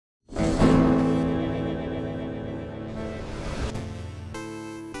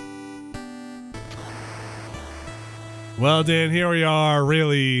Well, Dan, here we are,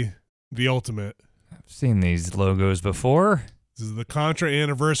 really the ultimate. I've seen these logos before. This is the Contra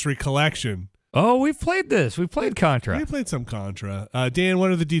Anniversary Collection. Oh, we've played this. We played Contra. We played some Contra. Dan,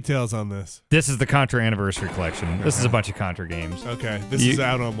 what are the details on this? This is the Contra Anniversary Collection. Okay. This is a bunch of Contra games. Okay. This is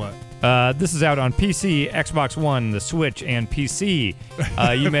out on what? This is out on PC, Xbox One, the Switch, and PC.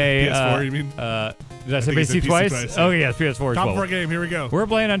 You may... PS4, you mean? Did I say PC twice? Yeah. Oh, yeah, PS4 as well. Top 4 game, here we go. We're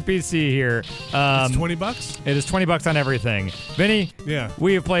playing on PC here. It's $20? It is $20 on everything. Vinny,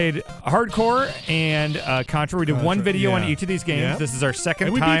 we have played Hardcore and Contra. We did one video on each of these games. This is our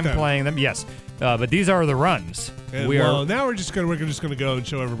second time playing them. Yes, but these are the runs. And now we're just gonna go and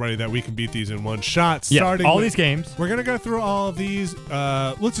show everybody that we can beat these in one shot. Starting all these games. We're gonna go through all of these.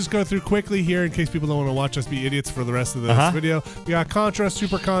 Let's just go through quickly here in case people don't want to watch us be idiots for the rest of this video. We got Contra,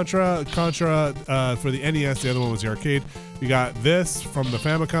 Super Contra, Contra for the NES. The other one was the arcade. We got this from the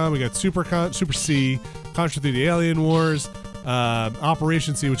Famicom. We got Super C, Contra 3: The Alien Wars,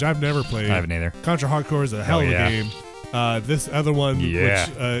 Operation C, which I've never played. I haven't either. Contra Hardcore is a hell of a game. This other one, which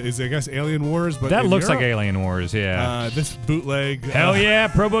is, I guess, Alien Wars, but that looks like Alien Wars, yeah. This bootleg. Hell yeah,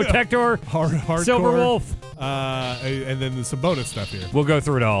 Probotector, Hardcore, Silver Wolf. And then some bonus stuff here. We'll go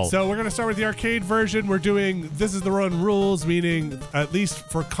through it all. So we're going to start with the arcade version. We're doing, this is the run rules, meaning at least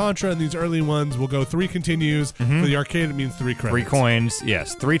for Contra and these early ones, we'll go 3 continues. For the arcade, it means 3 credits. 3 coins,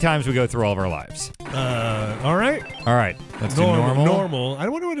 yes. 3 times we go through all of our lives. All right. All right. Let's do normal. Normal. I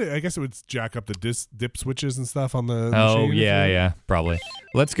wonder what I guess it would jack up the dip switches and stuff on the Oh, machine. yeah, probably.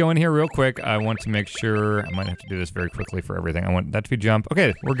 Let's go in here real quick. I want to make sure. I might have to do this very quickly for everything. I want that to be jump.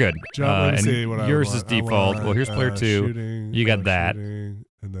 Okay, we're good. Jump, let me see what yours is default. Well, here's player 2. Shooting, you got that. Shooting,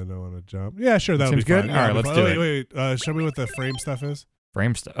 and then I want to jump. Yeah, sure, that would be good. Fine. All right, let's do it. Wait. Show me what the frame stuff is.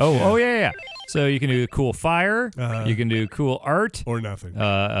 Frame stuff. Oh, yeah. So you can do cool fire. You can do cool art. Or nothing.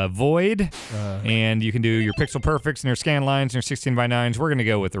 Void. And you can do your pixel perfects and your scan lines and your 16:9s. We're going to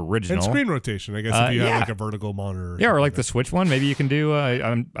go with original. And screen rotation, I guess, if you have like a vertical monitor. Or like the Switch one. Maybe you can do,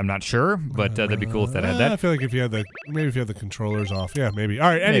 I'm not sure, but that'd be cool if that had that. I feel like if you had the controllers off. Yeah, maybe. All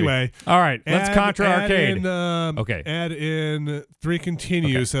right, anyway. All right, let's Contra Arcade. Okay. Add in 3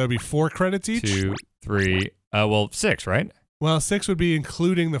 continues, so that'd be 4 credits each. 2, 3, well, 6, right? Well, 6 would be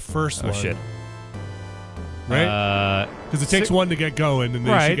including the first one. Oh, shit. Right? Because it takes 1 to get going, and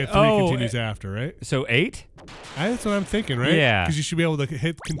then you should get 3 continues after, right? So 8? That's what I'm thinking, right? Yeah. Because you should be able to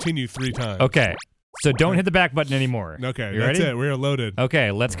hit continue 3 times. Okay. So don't hit the back button anymore. Okay, you that's ready? it. We're loaded. Okay,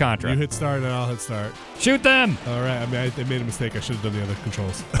 let's Contra. You hit start, and I'll hit start. Shoot them! All right. I mean, I made a mistake. I should have done the other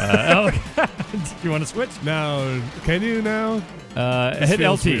controls. You want to switch? No. Can you now? Hit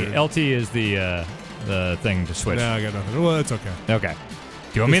LT. Weird. LT is the thing to switch. No, I got nothing. Well, it's okay. Okay.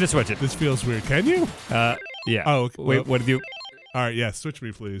 Do you want me to switch it? This feels weird. Can you? Yeah. Oh, wait. What did you? All right. Yeah. Switch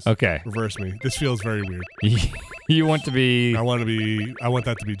me, please. Okay. Reverse me. This feels very weird. You want to be? I want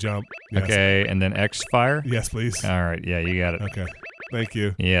that to be jump. Yes. Okay, and then X fire. Yes, please. All right. Yeah, you got it. Okay. Thank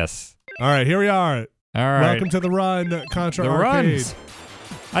you. Yes. All right. Here we are. All right. Welcome to the run, Contra Arcade. Runs.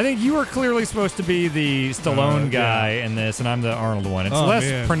 I think you were clearly supposed to be the Stallone guy in this, and I'm the Arnold one. It's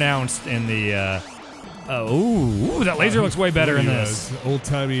less pronounced in the. Ooh, that laser looks way better in this.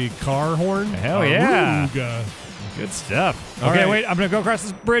 Old-timey car horn. Hell yeah. Aruga. Good stuff. All okay, right. wait. I'm going to go across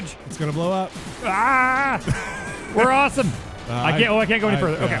this bridge. It's going to blow up. We're awesome. I can't go any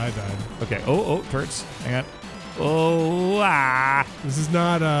further. Okay. I died. Okay. Oh, turrets. Hang on. This is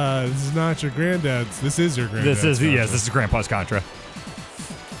not your granddad's. This is your granddad's. This is Grandpa's Contra.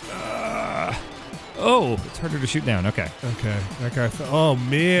 It's harder to shoot down. Okay. Okay. That guy. Oh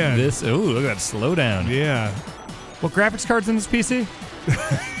man. Look at that slowdown. Yeah. What graphics cards in this PC?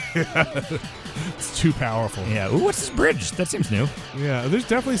 It's too powerful. Yeah. Ooh, what's this bridge? That seems new. Yeah. There's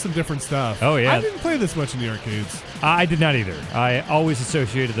definitely some different stuff. Oh yeah. I didn't play this much in the arcades. I did not either. I always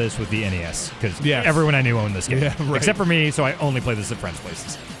associated this with the NES because everyone I knew owned this game. Yeah, right. Except for me, so I only play this at friends'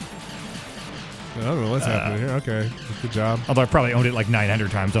 places. I don't know what's happening here. Okay, good job. Although I probably owned it like 900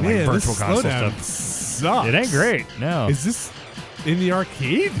 times on like virtual console stuff. Sucks. It ain't great. No. Is this in the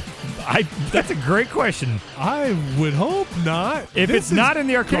arcade? That's a great question. I would hope not. If it's not in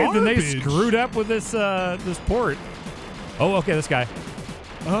the arcade, then they screwed up with this this port. Oh, okay, this guy.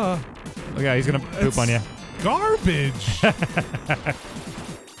 Okay, he's gonna poop on you. Garbage.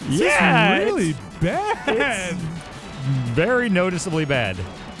 Yeah, it's really bad. It's very noticeably bad.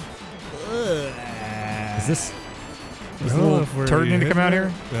 Is this little turd need to come out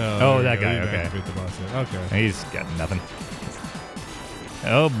here? No, that guy. Okay. Okay. He's got nothing.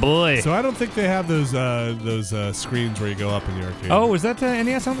 Oh boy. So I don't think they have those screens where you go up in the arcade. Oh, is that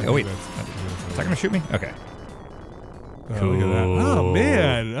NES only? Oh wait, is that gonna shoot me? Okay. Cool. Look at that. Oh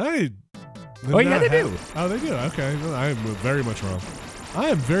man, Oh, yeah, they do. Oh, they do. Okay. Well, I am very much wrong. I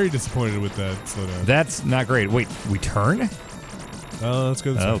am very disappointed with that slowdown. That's not great. Wait, we turn? Oh, let's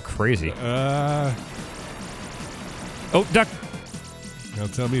go this way. Oh, crazy. Oh, duck.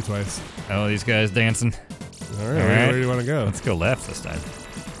 Don't tell me twice. Oh, these guys dancing. All right. Where do you want to go? Let's go left this time.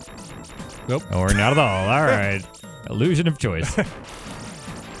 Nope. Or not at all. All right. Illusion of choice.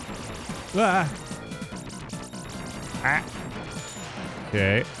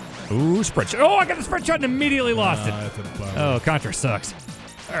 Okay. Ooh, spread shot. Oh, I got the spread shot and immediately lost it. That's a bummer. Oh, Contra sucks.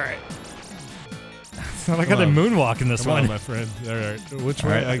 All right. I like how they moonwalk in this one. Come on, my friend. All right. Which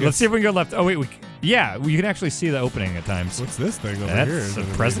way? Right. I guess. Let's see if we can go left. Oh, wait. Yeah, you can actually see the opening at times. What's this thing over That's here? That's a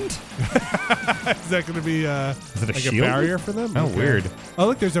present? Is that going to be is it a like shield? a barrier for them? Oh, weird. Oh,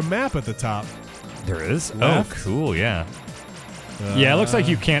 look, there's a map at the top. There is? Left. Oh, cool, yeah. Yeah, it looks like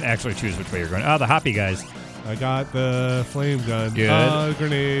you can't actually choose which way you're going. Oh, the hoppy guys. I got the flame gun. Good.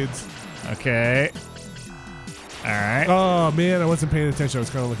 Grenades. Okay. All right. Oh, man, I wasn't paying attention. I was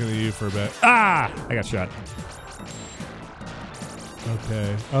kind of looking at you for a bit. Ah! I got shot.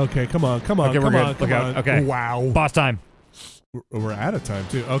 Okay. Okay, come on. Come on. Okay, come we're on. good. Look out. Okay. Wow. Boss time. We're out of time,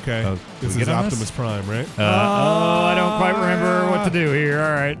 too. Okay. Oh, this is Optimus Prime, right? Oh, I don't quite remember what to do here.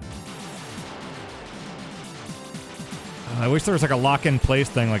 All right. I wish there was like a lock-in-place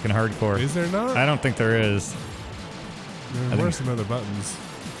thing like in hardcore. Is there not? I don't think there is. There were some other buttons.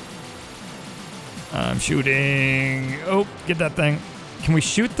 I'm shooting. Oh, get that thing. Can we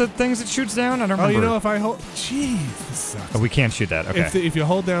shoot the things it shoots down? I don't remember. Oh, you know, if I hold... Jeez, this sucks. Oh, we can't shoot that. Okay. If you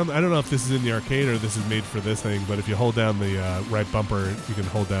hold down... I don't know if this is in the arcade or this is made for this thing, but if you hold down the right bumper, you can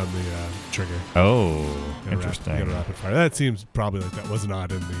hold down the trigger. Oh, interesting. You get a rapid fire. That seems probably like that was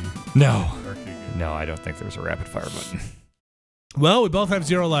not in the arcade game. No, I don't think there was a rapid fire button. Well, we both have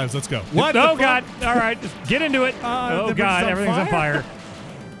 0 lives. Let's go. What? Oh, God. All right. Just get into it. Oh, God. Everything's on fire.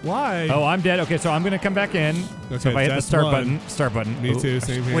 Why? Oh, I'm dead. Okay, so I'm going to come back in. Okay, so if I hit the start button. Me too,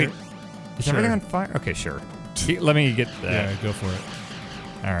 same here. Wait, is everything on fire? Okay, sure. Let me get that. Yeah, go for it.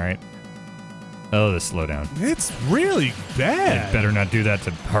 All right. Oh, the slowdown. It's really bad. I better not do that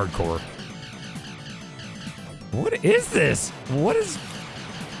to hardcore. What is this? What is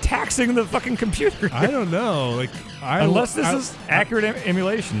taxing the fucking computer? I don't know. Like, unless this is accurate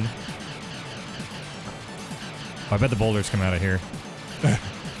emulation. Oh, I bet the boulders come out of here.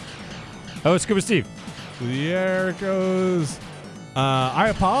 Oh, it's Scuba Steve. There it goes. I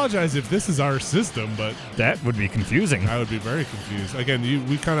apologize if this is our system, but that would be confusing. I would be very confused. Again,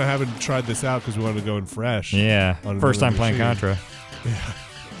 we kind of haven't tried this out because we wanted to go in fresh. Yeah, first time playing Contra. Yeah.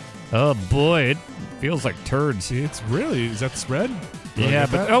 Oh boy, it feels like turds. It's really, is that spread? Yeah,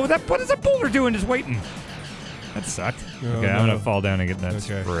 but what is that boulder doing? Just waiting. That sucked. Oh, okay, I'm gonna fall down and get that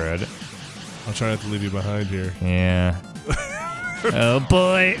spread. I'll try not to leave you behind here. Yeah. Oh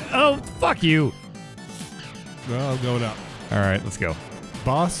boy. Oh, fuck you. No, I'm going up. All right, let's go.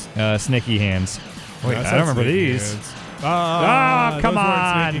 Boss? Snaky hands. Wait, I don't remember these. Come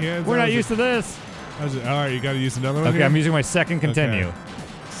on. We're not used to this. All right, you got to use another one. Okay, here? I'm using my second continue. Okay.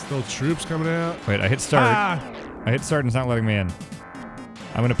 Still troops coming out. Wait, I hit start. I hit start and it's not letting me in.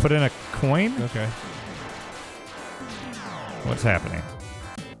 I'm going to put in a coin. Okay. What's happening?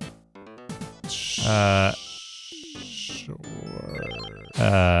 Sure.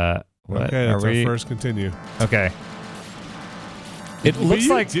 What? Okay, that's our first continue. Okay. It looks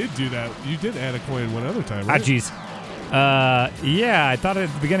like you did do that. You did add a coin one other time, right? Ah, jeez. Yeah, I thought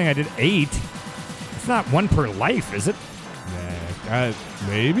at the beginning I did 8. It's not 1 per life, is it? Nah.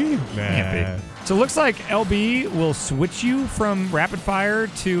 Maybe? Nah. Can't be. So it looks like LB will switch you from rapid fire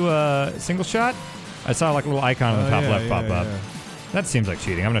to single shot. I saw like a little icon on the top left pop up. That seems like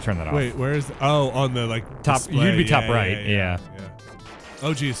cheating. I'm gonna turn that off. Wait, where's on the like top? Display. You'd be top right. Yeah.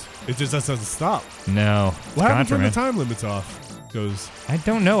 Oh geez, it just doesn't stop. No. What happens when the time limit's off? I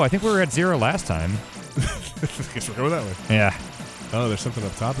don't know. I think we were at 0 last time. Guess we're going that way. Yeah. Oh, there's something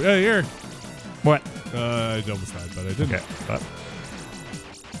up top. Yeah, here. What? I almost died, but I didn't. Okay. But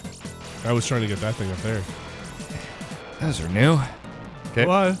I was trying to get that thing up there. Those are new. Okay.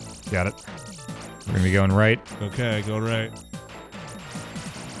 What? Got it. We're gonna be going right. Okay, going right.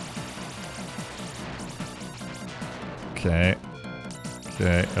 Okay.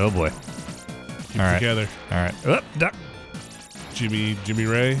 Okay. Oh boy. Keep together. All right. Oh, duck. Jimmy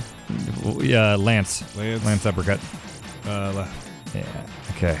Ray. Yeah, Lance uppercut. Left. Yeah.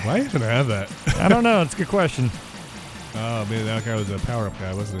 Okay. Why even have that? I don't know. It's a good question. Oh man, that guy was a power-up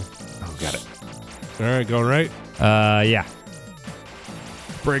guy, wasn't he? Oh, got it. All right, going right. Yeah.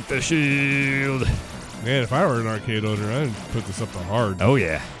 Break the shield. Man, if I were an arcade owner, I'd put this up to hard. Oh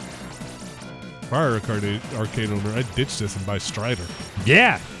yeah. If I were an arcade owner, I'd ditch this and buy Strider.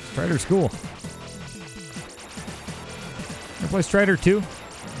 Yeah. Strider's cool. You play Strider 2?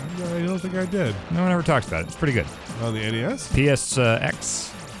 I don't think I did. No one ever talks about it. It's pretty good. On the NES?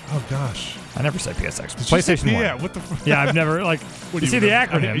 PSX. Oh, gosh. I never said PSX. Did PlayStation 1. Yeah, what the fuck? Yeah, I've never, like, what, you see the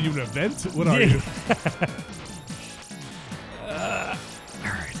acronym. Are you an event? What are you?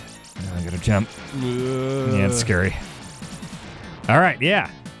 All right. Now I'm going to jump. Yeah, it's scary. All right, yeah.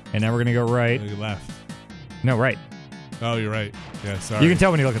 And now we're going to go right. Left. No, right. Oh, you're right. Yeah, sorry. You can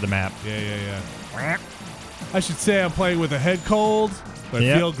tell when you look at the map. Yeah. I should say I'm playing with a head cold, but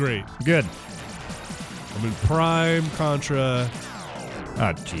I feel great. Good. I'm in prime Contra.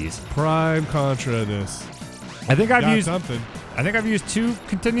 Oh, jeez. Prime Contra this. I think I've used something. I think I've used 2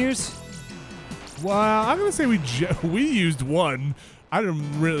 continues. Well, I'm gonna say we used 1.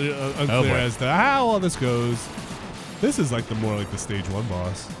 I'm really unclear as to how all this goes. This is like more like the stage 1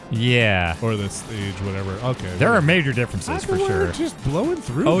 boss. Yeah. Or the stage whatever. Okay. There are major differences for sure. We're just blowing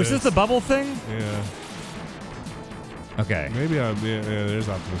through. Oh, is this the bubble thing? Yeah. Okay. Maybe I'm. Yeah. There's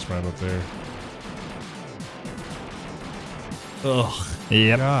Optimus Prime up there. Ugh.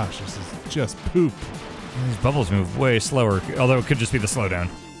 Yep. Gosh, this is just poop. These bubbles move way slower, although it could just be the slowdown.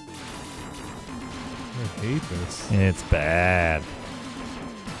 I hate this. It's bad.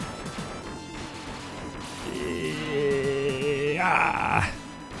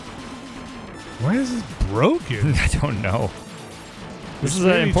 Why is this broken? I don't know. This is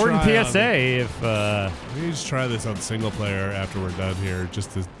an important PSA. Maybe just try this on single player after we're done here,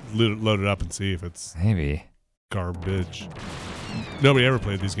 just to load it up and see if it's garbage. Nobody ever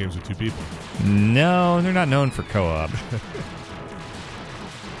played these games with 2 people. No, they're not known for co-op.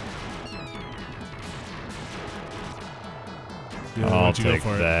 I'll take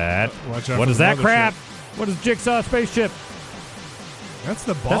that. What is that crap? What is Jigsaw spaceship? That's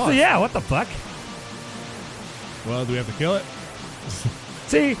the boss. Yeah, what the fuck? Well, do we have to kill it?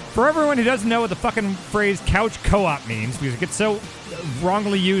 See, for everyone who doesn't know what the fucking phrase couch co-op means, because it gets so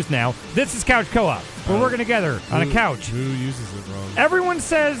wrongly used now, this is couch co-op. We're working together on a couch. Who uses it wrong? Everyone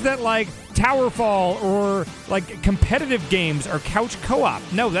says that, like, Towerfall or, like, competitive games are couch co-op.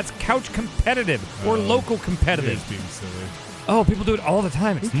 No, that's couch competitive or local competitive. It's being silly. Oh, people do it all the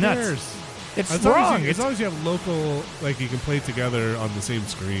time. It's nuts. Cares? It's wrong. As long as you have local, like, you can play together on the same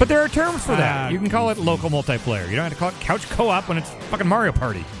screen. But there are terms for that. You can call it local multiplayer. You don't have to call it couch co-op when it's fucking Mario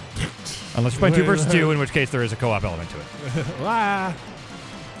Party. Unless you're playing 2 versus 2, in which case there is a co-op element to it.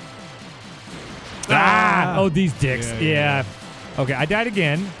 Oh, these dicks. Yeah. Okay, I died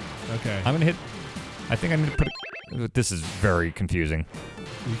again. Okay. I'm gonna hit. I think I'm gonna put. This is very confusing.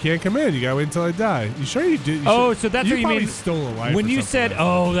 You can't come in. You gotta wait until I die. You sure you did? So that's what you mean. Stole a life when you said,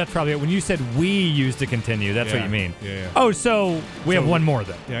 that's probably it. When you said we used to continue, that's what you mean. Yeah. Oh, so we have 1 more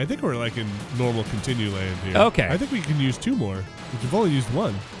then. Yeah, I think we're like in normal continue land here. Okay. I think we can use 2 more. We've only used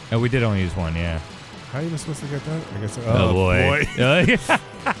 1. Oh, we did only use 1. Yeah. How are you supposed to get that? I guess. Oh boy.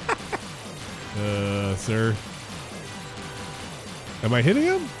 Sir. Am I hitting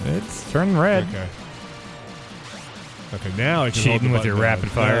him? It's turning red. Okay, now I can cheating hold the with your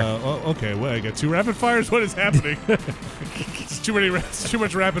rapid fire. Okay, well, I got 2 rapid fires. What is happening? It's too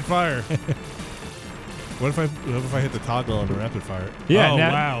much rapid fire. What if I hit the toggle on the rapid fire? Yeah. Oh,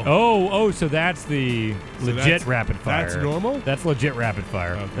 wow. Oh, so that's the legit rapid fire. That's normal? That's legit rapid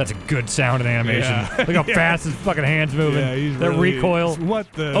fire. Okay. That's a good sound and animation. Yeah. Look how fast his fucking hands moving. Yeah, he's that really, recoil.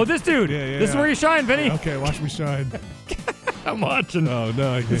 What the? Oh, this dude. Yeah. This is where you shine, Vinny. Okay, watch me shine. I'm watching. Oh,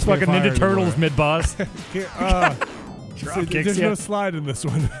 no. This fucking Ninja Turtles mid-boss. There's no slide in this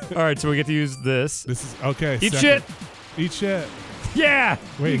one. All right, so we get to use this. This is okay. Eat shit. Eat shit. Yeah.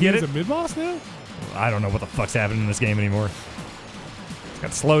 Wait, you get it? a mid-boss now? I don't know what the fuck's happening in this game anymore. It's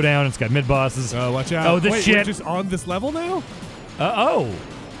got slowdown. It's got mid-bosses. Oh, watch out. Oh, this shit. We're just on this level now?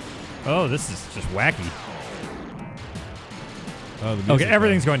 Oh, this is just wacky. Oh, the okay,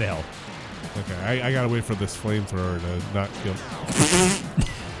 everything's going to hell. Okay, I gotta wait for this flamethrower to not kill.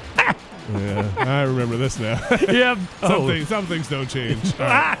 Yeah, I remember this now. Yep. Some things don't change. All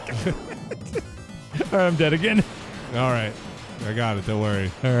right. I'm dead again. All right. I got it. Don't worry.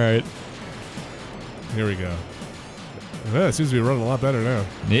 All right. Here we go. Well, it seems to be running a lot better now.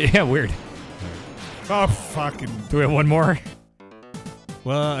 Yeah, weird. Oh, fucking. Do we have 1 more?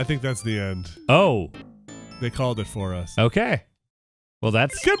 Well, I think that's the end. Oh. They called it for us. Okay. Well,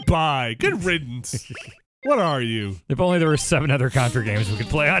 that's... Goodbye. Good riddance. What are you? If only there were 7 other Contra games we could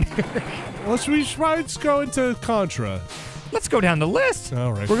play on here. Let's go into Contra. Let's go down the list.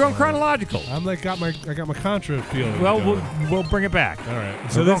 All right. We're going chronological. I got my Contra feeling. Well, we'll bring it back. All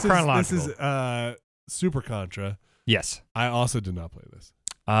right. So this is Super Contra. Yes. I also did not play this.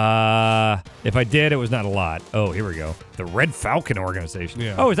 If I did, it was not a lot. Oh, here we go. The Red Falcon Organization.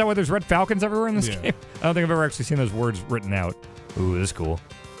 Yeah. Oh, is that why there's Red Falcons everywhere in this game? I don't think I've ever actually seen those words written out. Ooh, this is cool.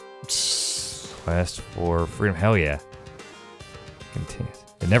 Quest for freedom. Hell yeah. Continues.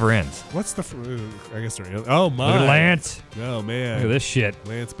 It never ends. What's the... I guess they're... Oh, my. Look at Lance. Oh, man. Look at this shit.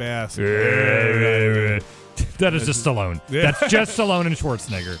 Lance Bass. That is just Stallone. Yeah. That's just Stallone and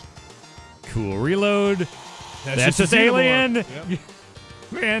Schwarzenegger. Cool. Reload. That's just Alien. Yep.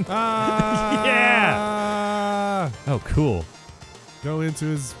 Man. Yeah. Oh, cool. Go into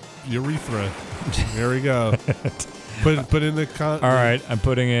his urethra. There we go. Put in the... All right. I'm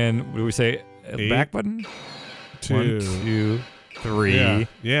putting in... What do we say? 8, back button? 2. 1, 2, 3.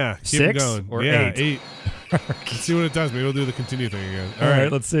 Yeah. Keep 6 it going. or 8. 8. Let's see what it does. Maybe we'll do the continue thing again. All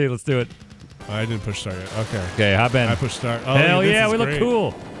right. Let's see. Let's do it. Oh, I didn't push start yet. Okay. Okay. Hop in. I pushed start. Oh, hell yeah. We great. look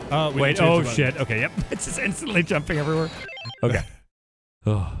cool. Wait. Oh, shit. Okay. Yep. It's just instantly jumping everywhere. Okay.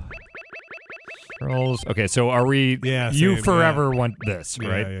 Oh. Rolls. Okay. So are we... Yeah. You same, forever want this,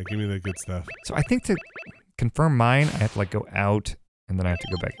 right? Yeah. Give me the good stuff. So I think to confirm mine, I have to like go out, and then I have to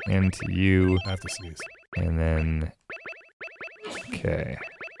go back into you. I have to sneeze. And then... Okay.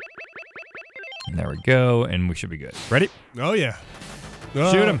 And there we go, and we should be good. Ready? Oh, yeah.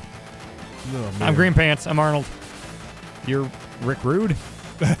 Shoot him. No, I'm Green Pants. I'm Arnold. You're Rick Rude?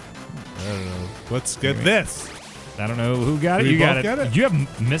 I don't know. Let's get this. I don't know who got it. You got it? Do you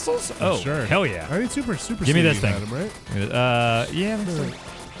have missiles? Oh, sure. Hell yeah. I need super Give me this thing. Him, right? Yeah.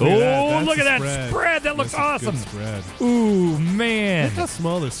 Look at that spread. That looks awesome. Spread. Ooh, man. Look how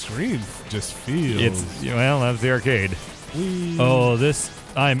small the screen just feels. Well, that's the arcade. Whee. Oh,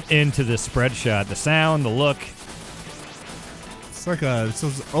 I'm into this spread shot. The sound, the look. It's like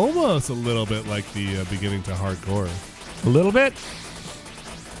it's almost a little bit like the beginning to hardcore. A little bit?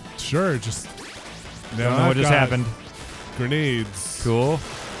 Sure, just... Now don't know what just happened. Grenades. Cool.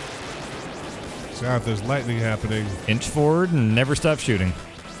 So if there's lightning happening. Inch forward and never stop shooting.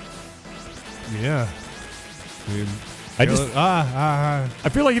 Yeah. I mean... I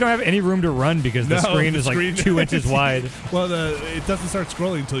feel like you don't have any room to run because the screen is like 2 inches wide. Well, it doesn't start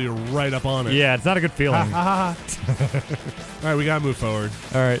scrolling until you're right up on it. Yeah, it's not a good feeling. All right, we gotta move forward.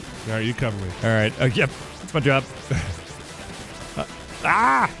 All right, you cover me. All right, yep, that's my job.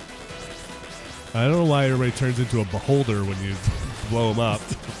 I don't know why everybody turns into a beholder when you blow them up.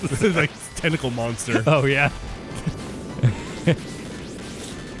 Like tentacle monster. Oh yeah.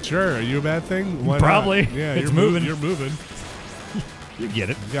 Sure, are you a bad thing? Why Probably. Not? Yeah, it's moving. You're moving. You get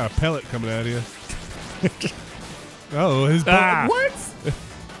it. You got a pellet coming out of you. Oh, his what?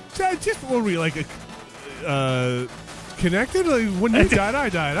 Just were we like connected? Like when you died, I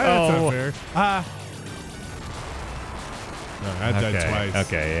died. That's not fair. No, I died twice.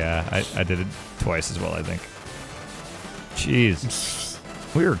 Okay, yeah, I did it twice as well. I think. Jeez,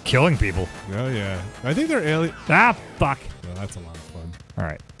 we were killing people. Oh yeah, I think they're alien. Ah, fuck. Well, that's a lot of fun. All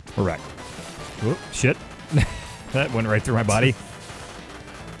right, we're back. Whoop. Shit, that went right through my body.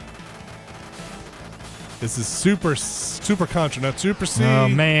 This is super Contra, not Super C. Oh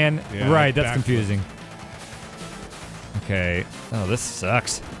man, yeah, right, that's confusing. Okay. Oh, this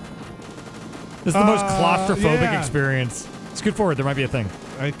sucks. This is the most claustrophobic experience. Scoot forward, there might be a thing.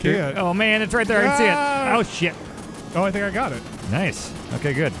 I can't. Oh man, it's right there. I can see it. Oh shit. Oh, I think I got it. Nice.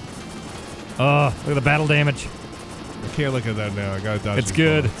 Okay, good. Oh, look at the battle damage. I can't look at that now. I gotta dodge. It's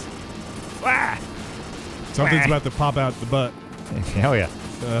good. Something's about to pop out the butt. Hell yeah.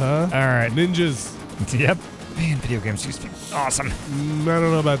 All right. Ninjas. Yep. Man, video games used to be awesome. I don't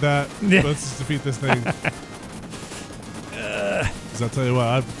know about that. Yeah. Let's just defeat this thing. I'll tell you what,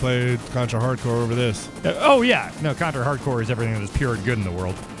 I've played Contra Hardcore over this. Oh yeah. No, Contra Hardcore is everything that is pure and good in the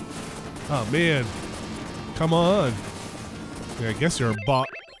world. Oh man. Come on. Yeah, I guess you're a bot.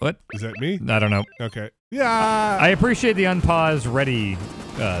 What? Is that me? I don't know. Okay. Yeah. I appreciate the unpause ready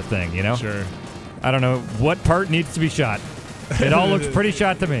thing, you know? Sure. I don't know what part needs to be shot. It all looks pretty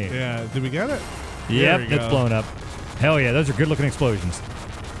shot to me. Yeah. Did we get it? Yep, it's blown up. Hell yeah, those are good looking explosions.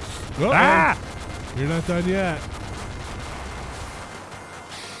 Uh-oh. Ah! You're not done yet.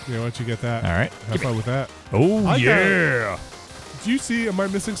 Yeah, why don't you get that? All right. Have fun with that. Oh, yeah. Do you see, am I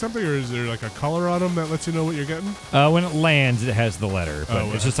missing something, or is there like a color on them that lets you know what you're getting? When it lands, it has the letter, but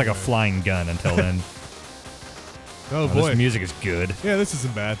it's just like a flying gun until then. Oh, boy. This music is good. Yeah, this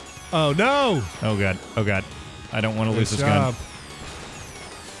isn't bad. Oh, no! Oh, God. Oh, God. I don't want to lose this gun.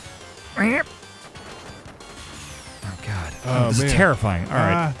 Oh, God. Oh, this is terrifying. All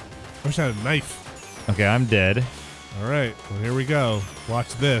right. I wish I had a knife. Okay, I'm dead. All right. Well, here we go.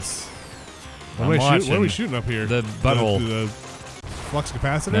 Watch this. What are we shooting up here? The butthole. The flux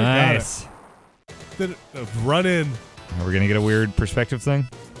capacitor? Nice. Got it. Run in. Are we gonna get a weird perspective thing?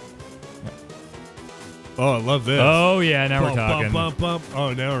 Oh, I love this. Oh yeah, now we're talking. Bump, bump.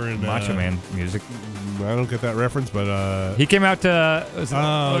 Oh, now we're in Macho Man music. I don't get that reference, but he came out to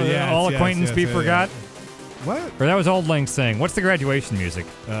All Acquaintance Be Forgot. What? Or that was Old Link's thing. What's the graduation music?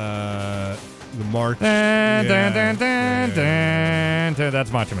 The march. Dun, dun, dun, dun.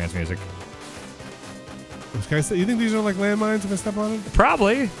 That's Macho Man's music. You think these are like landmines if I step on them?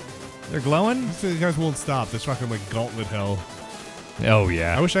 Probably. They're glowing. These guys won't stop. This fucking like gauntlet hell. Oh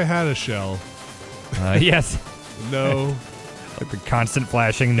yeah. I wish I had a shell. Yes. No. Like the constant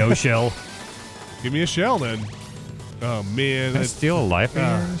flashing, no shell. Give me a shell then. Oh man. Can I steal a life of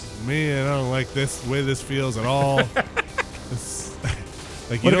yours? Man, I don't like this way this feels at all.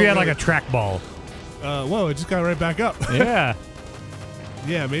 Like what if you had like a trackball? Whoa, it just got right back up. Yeah.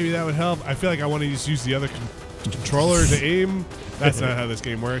 Yeah, maybe that would help. I feel like I want to just use the other controller to aim. That's not how this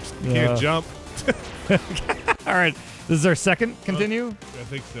game works. You can't jump. All right. This is our second continue? I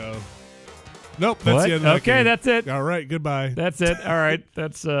think so. Nope, that's the end of that game. That's it. All right, goodbye. That's it. All right.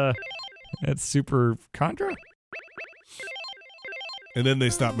 That's Super Contra? And then they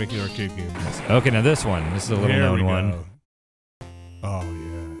stopped making arcade games. Okay, now this one. This is a little known one. Oh,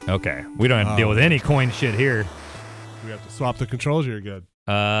 yeah. Okay. We don't have to deal with any coin shit here. We have to swap the controls. You're good.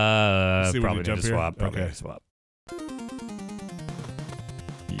 Probably need to swap. Probably need to swap.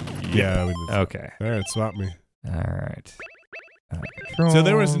 Yeah, we need to. Okay. All right, swap me. All right. So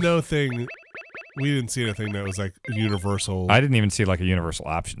there was no thing. We didn't see anything that was like universal. I didn't even see like a universal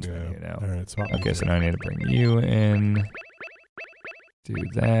options menu. All right, swap me. Okay, so now I need to bring you in. Do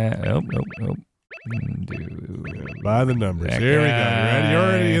that. Oh, nope. By the numbers. Here we go. You're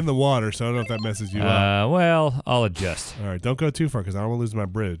already in the water, so I don't know if that messes you up. Well, I'll adjust. All right, don't go too far because I don't want to lose my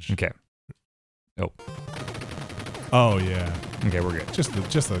bridge. Okay. Oh. Oh yeah. Okay, we're good.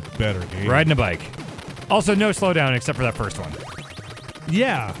 Just a better game. Riding a bike. Also, no slowdown except for that first one.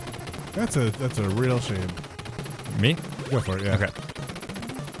 Yeah. That's a real shame. Me? Go for it. Yeah. Okay.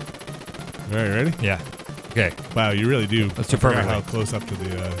 All right, ready? Yeah. Okay. Wow, you really do. Let's do perfect. How close up to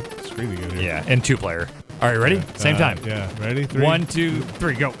the screen you get here. Yeah, and 2-player. All right, ready? Yeah. Same time. Yeah, ready? 3. 1, 2,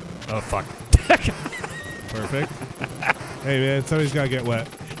 3, go. Oh fuck. Perfect. Hey man, somebody's gotta get wet.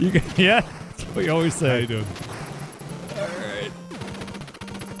 Yeah. That's what you always say. How you doing? All right.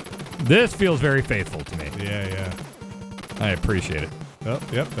 This feels very faithful to me. Yeah. I appreciate it. Oh,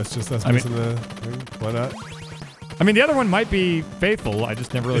 yep. That's just us missing the thing. Why not? I mean, the other one might be faithful. I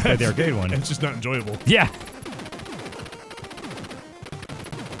just never really played the arcade one. It's just not enjoyable. Yeah.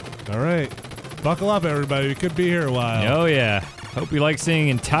 All right. Buckle up, everybody. We could be here a while. Oh, yeah. Hope you like seeing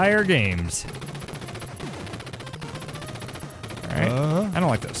entire games. All right. I don't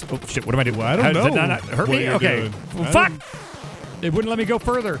like this. Oh, shit. What am I doing? Well, I don't know. Did that not hurt me? Okay. Well, fuck. It wouldn't let me go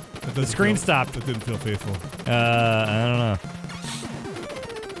further. The screen stopped. It didn't feel faithful. I don't know.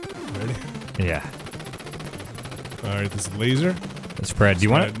 Ready? Yeah. All right. This is laser. Spread. Do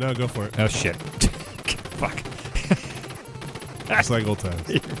you want it? No, go for it. Oh, shit. Fuck. It's like old times.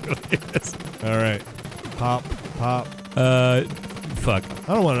 It really is. All right. Pop. Fuck. I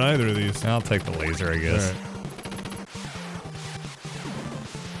don't want either of these. I'll take the laser, I guess. All right.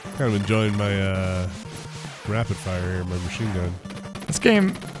 Kind of enjoying my rapid fire here, my machine gun. This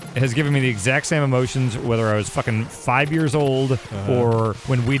game has given me the exact same emotions whether I was fucking 5 years old or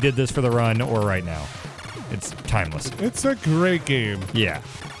when we did this for the run or right now. It's timeless. It's a great game. Yeah.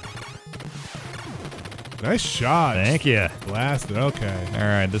 Nice shot. Thank you. Blasted. Okay. All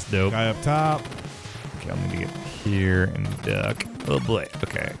right, this is dope. Guy up top. Okay, I'll need to get here and duck. Oh boy.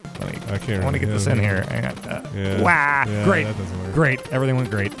 Okay. I want to get this in here. Yeah. Wow. Yeah, great. That doesn't work. Great. Everything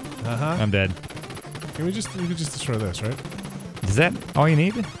went great. I'm dead. We could just destroy this, right? Is that all you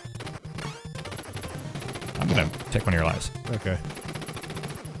need? I'm gonna take one of your lives. Okay.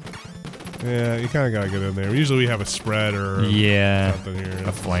 Yeah, you kind of gotta get in there. Usually we have a spread or something here.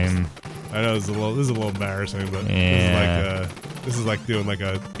 A flame. I know this is a little embarrassing, but this is like doing like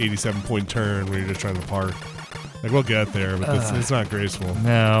a 87-point turn where you're just trying to park. Like we'll get there, but it's not graceful.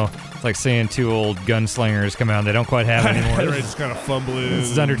 No, it's like seeing two old gunslingers come out. They don't quite have it anymore. Right, just kind of fumbling.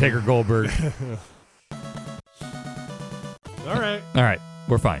 This is Undertaker Goldberg. All right. All right,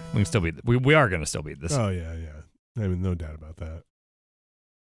 we're fine. We can still beat. We are gonna still beat this. Oh yeah. I mean, no doubt about that.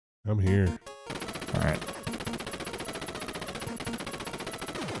 I'm here. All right.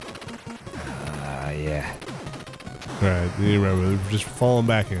 Yeah. All right, you remember, we're just falling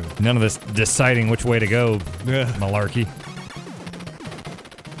back in. None of this deciding which way to go, malarkey.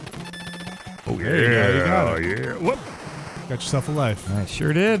 Oh, yeah. You got it. Yeah. Whoop. Got yourself a life. I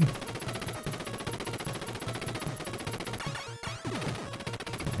sure did.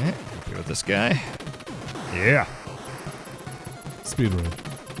 Happy with this guy. Yeah. Speedrun.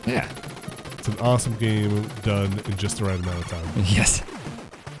 Yeah. It's an awesome game done in just the right amount of time. Yes.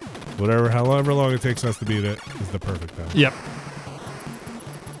 However long it takes us to beat it is the perfect time. Yep.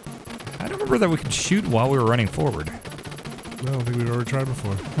 I don't remember that we could shoot while we were running forward. No, I don't think we've ever tried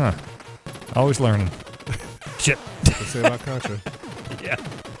before. Huh. Always learning. Shit. What to say about Contra? Yeah.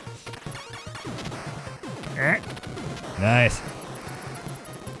 Nice.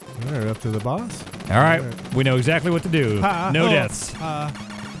 All right, up to the boss. All right. We know exactly what to do. No deaths. I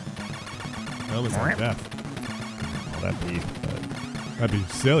almost had death. Well, That'd be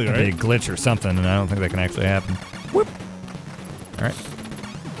silly, right? That'd be a glitch or something, and I don't think that can actually happen. Whoop. All right.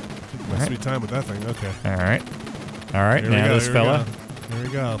 My sweet time with that thing. Okay. All right. All right. Now this fella. There we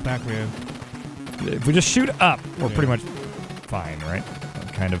go. Pac-Man. If we just shoot up, we're pretty much fine, right?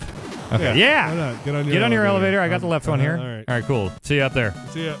 Kind of. Okay. Yeah. Why not? Get on your elevator. I got the left one here. All right. All right. Cool. See you up there.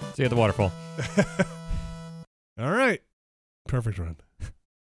 See ya. See you at the waterfall. All right. Perfect run.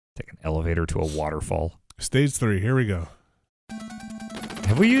 Take an elevator to a waterfall. Stage 3. Here we go.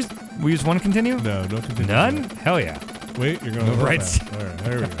 Have we used one continue? No continue. None? Hell yeah. Wait, you're going right. All right.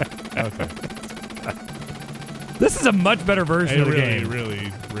 There we go. Okay. This is a much better version of the game. It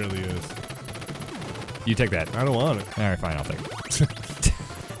really is. You take that. I don't want it. All right, fine. I'll take it.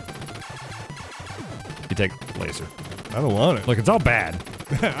 You take laser. I don't want it. Look, it's all bad.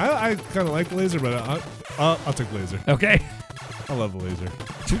 I kind of like the laser, but I'll take laser. Okay. I love the laser.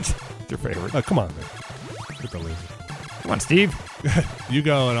 It's your favorite. Oh, come on, man. Get the laser. Come on, Steve. You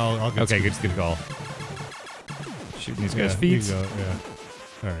go and I'll get okay, good call. Shooting these guys' feet. Yeah.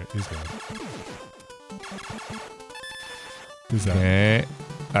 All right, he's gone. Who's that? Okay.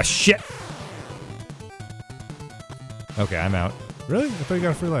 Ah, shit. Okay, I'm out. Really? I thought you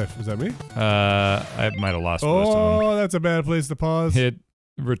got a free life. Was that me? I might have lost most of them. Oh, that's a bad place to pause. Hit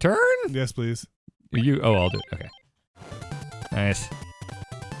return? Yes, please. Oh, I'll do it. Okay. Nice.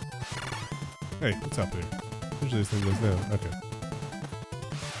 Hey, what's up here? Usually this thing goes down. Okay.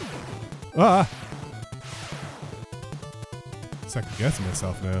 Ah! Second guessing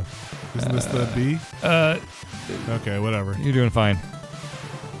myself now. Isn't this the B? Okay, whatever. You're doing fine.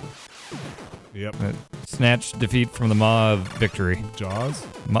 Yep. Snatch defeat from the maw of victory. Jaws?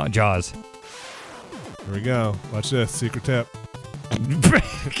 Jaws. Here we go. Watch this. Secret tip.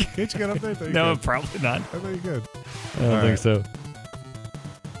 Can't you get up there? No, probably not. I thought you could. I don't think so.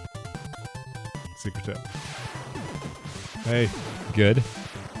 Secret tip. Hey. Good.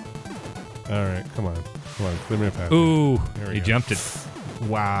 All right, come on. Come on, clear me a path. Ooh, he jumped it.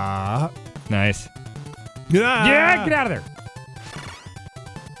 Wow. Nice. Yeah, get out of there.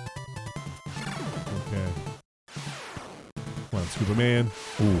 Okay. Come on, Scuba Man.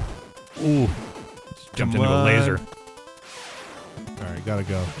 Ooh. Jumped into a laser. All right, gotta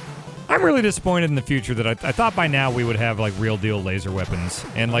go. I'm really disappointed in the future that I thought by now we would have like real deal laser weapons,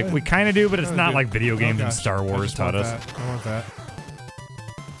 and like we kind of do, but it's not like video games and Star Wars taught us. I want that.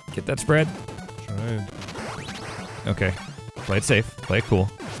 Get that spread. Trying. Okay. Play it safe. Play it cool.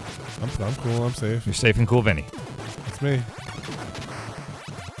 I'm cool. I'm safe. You're safe and cool, Vinny. That's me.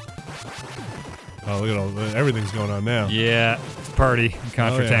 Oh, look at all everything's going on now. Yeah, it's a party in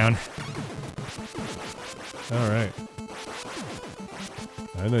Contra Town. All right.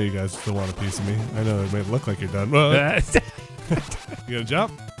 I know you guys still want a piece of me. I know it may look like you're done. Well, you gonna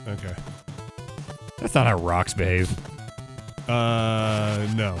jump? Okay. That's not how rocks behave.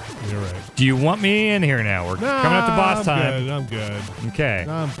 No, you're right. Do you want me in here now? We're coming up to boss time. I'm good. Okay.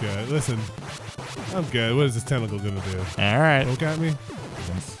 I'm good. Listen, I'm good. What is this tentacle gonna do? All right. Poke at me?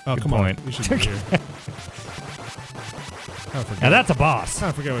 Oh, Good come point. on. You should be here. Now that's a boss.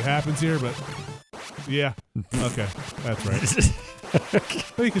 I forget what happens here, but yeah. Okay, that's right.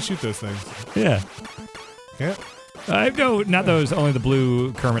 Oh, you can shoot those things. Yeah. Can't? No, not those. Only the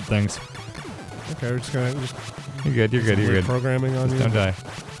blue Kermit things. Okay, we're just gonna. You're good. You're good. Programming on just you. Don't die.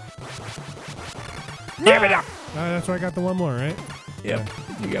 That's where I got the one more, right? Yep. Yeah.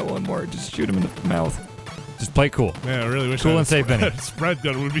 You got one more. Just shoot him in the mouth. Just play cool. Man, I really wish cool and safe, Vinny. Spread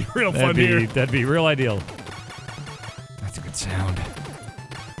gun would be real fun here. That'd be real ideal. That's a good sound.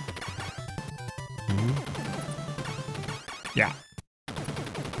 Yeah.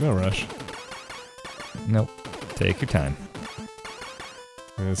 No rush. Nope. Take your time.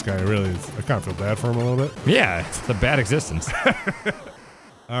 And this guy really is, I kind of feel bad for him a little bit. Yeah, it's a bad existence.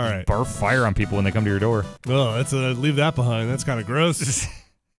 All right. Barf fire on people when they come to your door. Oh, that's leave that behind. That's kind of gross.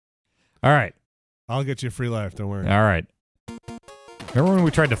 All right. I'll get you a free life. Don't worry. All right. Remember when we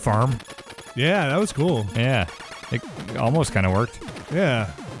tried to farm? Yeah, that was cool. Yeah. It almost kind of worked.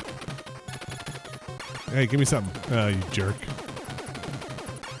 Yeah. Hey, give me something. Oh, you jerk.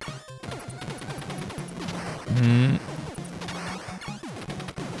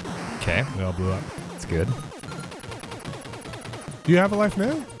 Okay. They all blew up. That's good. Do you have a life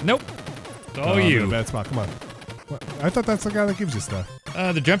now? Nope. Oh, you. I'm in a bad spot. Come on. What? I thought that's the guy that gives you stuff.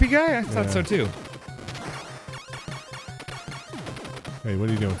 The jumpy guy? I thought so too. Hey, what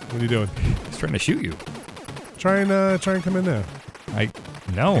are you doing? What are you doing? He's trying to shoot you. Try and come in now.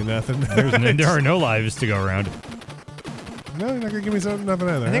 No. Okay, nothing. There are no lives to go around. No, you're not gonna give me nothing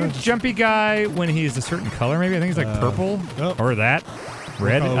either. I think it's jumpy guy when he's a certain color. Maybe I think he's like purple or that.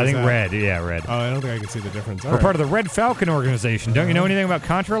 Red? I think red. Yeah, red. Oh, I don't think I can see the difference. We're part of the Red Falcon organization. Don't you know anything about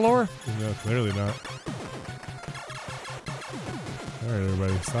Contra lore? No, clearly not. All right,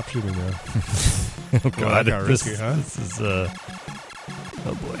 everybody, stop shooting now. Oh God, that got risky, huh? This is oh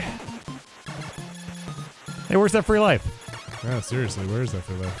boy. Hey, where's that free life? Yeah, seriously, where is that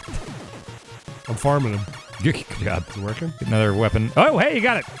free life? I'm farming him. Good job. Is it working? Get another weapon. Oh, hey, you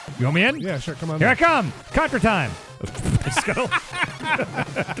got it. You want me in? Yeah, sure. Come on. Here I come. Contra time.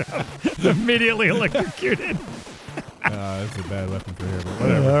 Immediately electrocuted. That's a bad weapon for here, but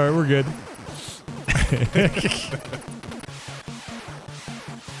whatever. All right, we're good.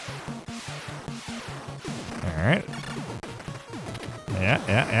 All right.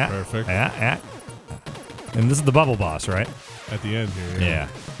 Yeah. Perfect. Yeah. And this is the bubble boss, right? At the end here. Yeah.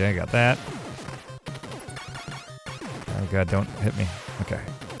 Okay, I got that. Oh God, don't hit me. Okay.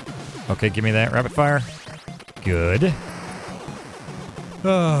 Okay, give me that rapid fire. Good.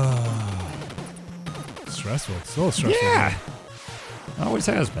 Stressful. So stressful. Yeah. Always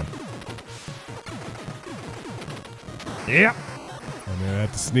has been. Yeah. And then I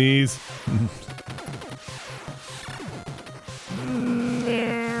have to sneeze.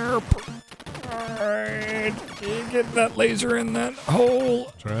 Alright. You get that laser in that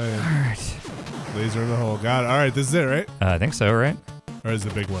hole. Try it. Alright. Laser in the hole. Got it. All right, this is it, right? I think so, right? Or is it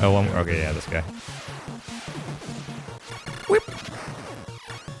the big one? Oh, one more. Okay, yeah, this guy. Whip.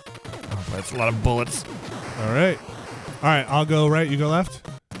 Oh, that's a lot of bullets. All right. All right, I'll go right. You go left?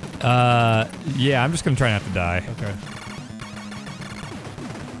 Yeah, I'm just going to try not to die. Okay.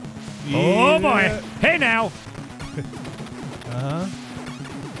 Oh, boy. Hey, now. Uh-huh.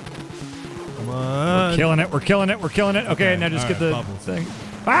 Come on. We're killing it. We're killing it. We're killing it. Okay, now just get the thing.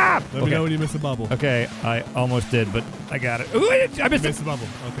 Ah! Let me know when you miss a bubble. Okay, I almost did, but I got it. Ooh, I missed the bubble.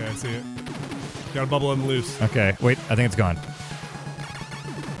 Okay, I see it. Got a bubble on the loose. Okay, wait, I think it's gone.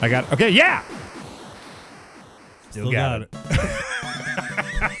 I got it. Okay, yeah! Still got it.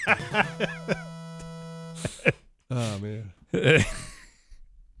 Oh, man.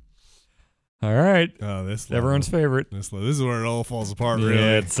 All right. Oh, this level. Everyone's favorite. This is where it all falls apart, really.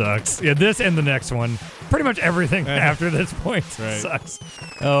 Yeah, it sucks. Yeah, this and the next one. Pretty much everything after this point sucks.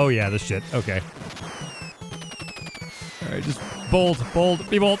 Oh, yeah, this shit. Okay. All right, just bold,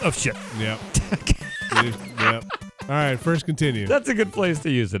 be bold. Oh, shit. Yep. Yep. All right, first continue. That's a good place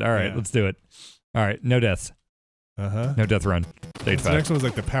to use it. All right, let's do it. All right, no deaths. Uh-huh. No death run. Stage 5. The next one's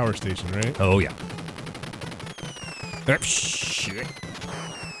like the power station, right? Oh, yeah. Shit.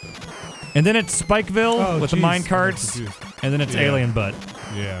 And then it's Spikeville with the mine carts, and then it's Alien Butt.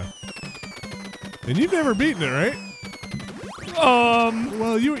 Yeah. And you've never beaten it, right?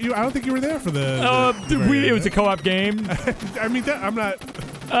 Well, you I don't think you were there for the it was a co-op game. I mean, I'm not.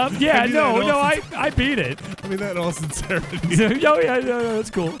 Yeah, I beat it. I mean that in all sincerity. Oh yeah, no,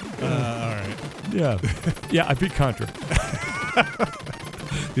 that's cool. All right. Yeah, yeah, I beat Contra.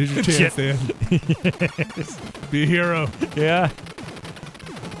 Here's your chance, Dan. Yes. Be a hero. Yeah.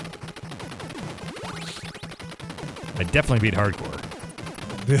 I definitely beat hardcore.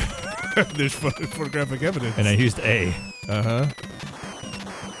 There's photographic evidence. And I used A. Uh-huh.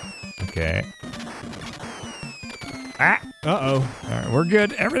 Okay. Ah! Uh-oh. All right, we're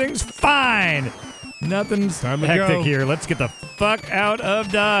good. Everything's fine. Nothing's hectic here. Let's get the fuck out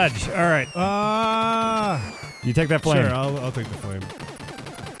of Dodge. All right. You take that flame. Sure, I'll take the flame.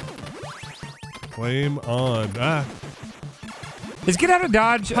 Flame on. Ah. Is get out of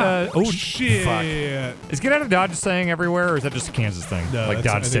Dodge? Oh shit! Fuck. Is get out of Dodge saying everywhere, or is that just a Kansas thing? No, like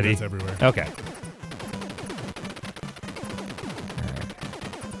Dodge City. That's everywhere. Okay.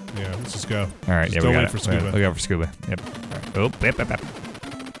 Yeah, let's just go. All right, just yeah, we got it. For scuba. Look out for scuba. Yep. All right. Oh, yep.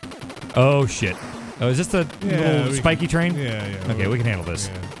 Oh shit. Oh, is this the little spiky train? Yeah. Okay, we can handle this.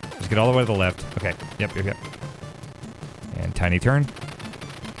 Yeah. Just get all the way to the left. Okay. Yep. And tiny turn.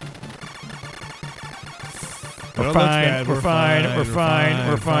 We're fine.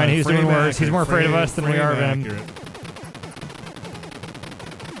 We're fine. He's doing worse. He's more afraid of us than we are of him.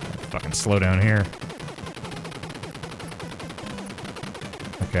 Fucking slow down here.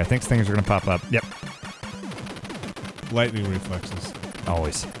 Okay, I think things are gonna pop up. Yep. Lightning reflexes.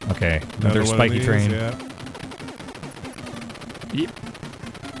 Always. Okay. Another spiky train. Yeah. Yep.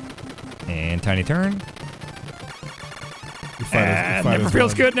 And tiny turn. Never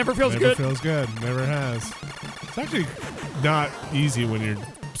feels good. Never feels good. Never feels good. Never has. It's actually not easy when you're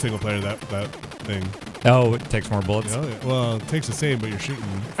single player. That thing. Oh, it takes more bullets. Oh, yeah. Well, it takes the same, but you're shooting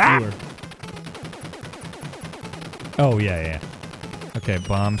fewer. Oh yeah. Okay,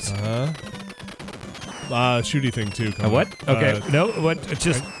 bombs. Shooty thing too. What? Okay. No. What?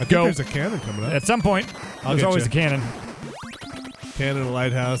 Just I think go. There's a cannon coming up. At some point, there's always a cannon. Cannon, a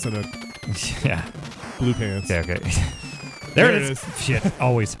lighthouse, and a blue pants. Okay. There it is. Shit.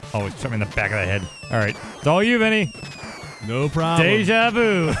 Always shot me in the back of the head. All right. It's all you, Vinny. No problem. Deja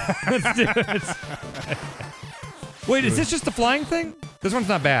vu. Let's do it. Wait, is this just the flying thing? This one's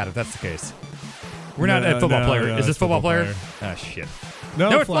not bad if that's the case. We're not a football player. Is this football player? Ah, shit.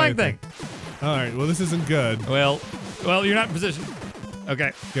 No, it's flying thing. All right. Well, this isn't good. Well, you're not in position.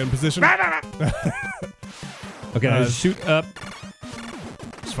 Okay. Get in position. Okay, shoot up.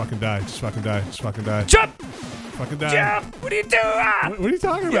 Just fucking die. Just fucking die. Just fucking die. Jump! Fucking die. Jump! What are you doing? Ah! What are you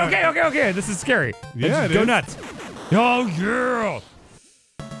talking about? Okay. This is scary. Yeah, Go nuts. Oh, yeah.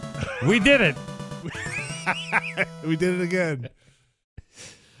 We did it. We did it again.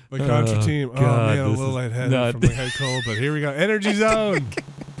 The Contra team. Oh, God, man, a little lightheaded from the head cold, but here we go. Energy zone.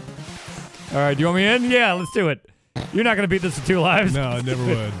 All right, do you want me in? Yeah, let's do it. You're not going to beat this with 2 lives. No, I never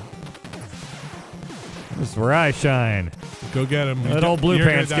would. This is where I shine. Go get him. Let old blue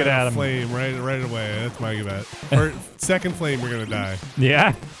pants get at him. Flame right away. That's my bet. Second flame, you're gonna die.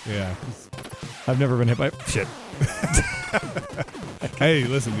 Yeah. Yeah. I've never been hit by shit. Hey,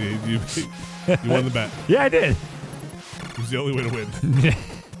 listen, you won the bet. Yeah, I did. It was the only way to win.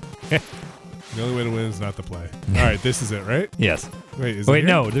 The only way to win is not to play. All right, this is it, right? Yes. Wait, Wait,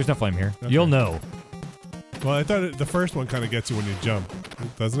 no, there's no flame here. Okay. You'll know. Well, I thought the first one kind of gets you when you jump,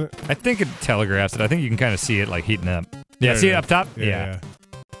 doesn't it? I think it telegraphs it. I think you can kind of see it like heating up. Yeah, see it up top? Yeah.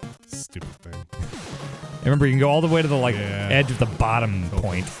 Stupid thing. Remember, you can go all the way to the edge of the bottom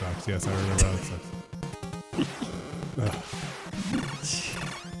point. Sucks. Yes, I remember how it sucks.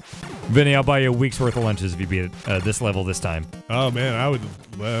 Vinny, I'll buy you a week's worth of lunches if you beat it this level this time. Oh man, I would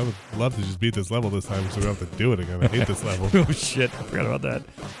love to just beat this level this time, so we don't have to do it again. I hate this level. Oh shit, I forgot about that.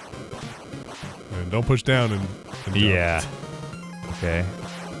 And don't push down and jump. Yeah. Okay.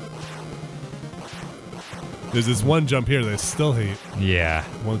 There's this one jump here that I still hate. Yeah.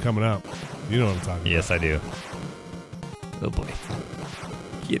 One coming up. You know what I'm talking about. Yes, I do. Oh boy.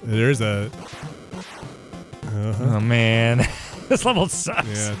 There's a. Oh man, this level sucks.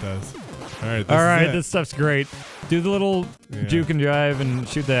 Yeah, it does. All right. All right, this stuff's great. Do the little juke and jive and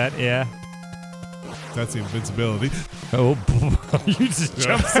shoot that. Yeah. That's the invincibility. Oh, you just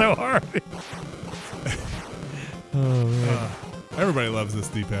jumped so hard. Oh man. Everybody loves this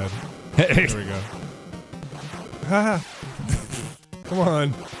D-pad. There we go. Ha! Come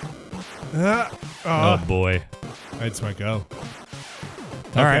on. Oh boy. That's my go.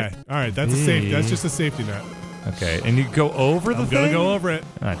 All right. All right. That's a safety. That's just a safety net. Okay, and you go over the thing? I'm gonna go over it.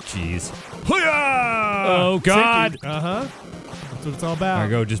 Ah, jeez. Oh God. That's what it's all about. All right,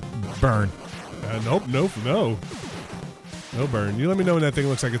 go. Just burn. Nope. No burn. You let me know when that thing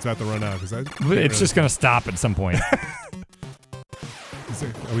looks like it's about to run out, because it's just gonna stop at some point. Are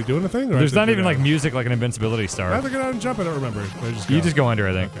we doing a thing? Or there's not even like music like an invincibility star. I have to get out and jump. I don't remember. You just go under,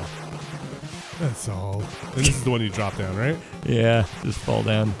 I think. Okay. That's all. And this is the one you drop down, right? Yeah, just fall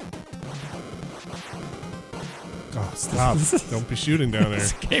down. Oh, stop. Don't be shooting down there.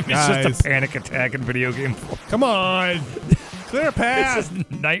 This game is just a panic attack in video game form. Come on. Clear a path. This is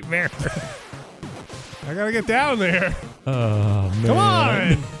a nightmare. I gotta get down there. Oh, man. Come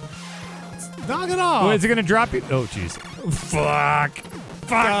on. Knock it off. Wait, is it gonna drop you? Oh, jeez. Fuck.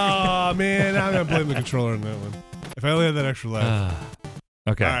 Oh, man. I'm gonna blame the controller on that one. If I only had that extra life.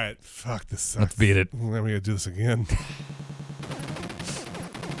 Okay. All right. Fuck, this sucks. Let's beat it. Then we gotta do this again.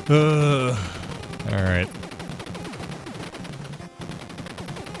 All right.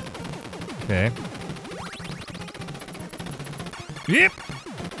 Okay. Yep.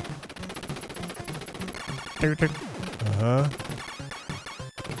 Uh-huh.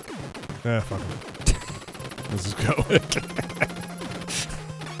 Fuck it. Let's just go.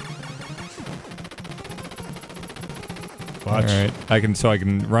 Watch. All right. I can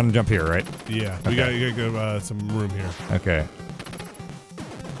run and jump here, right? Yeah. Okay. You gotta go some room here. Okay.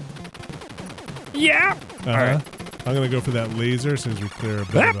 Yeah. All right. I'm gonna go for that laser as soon as we clear a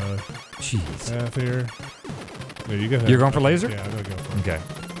bit of a path here. There you go. You're going for laser? Yeah, I'm gonna go for it. Okay.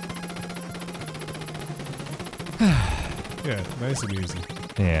 Yeah, nice and easy.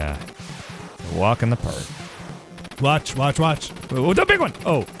 Yeah. Walk in the park. Watch. Oh, the big one!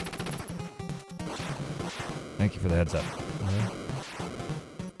 Oh. Thank you for the heads up.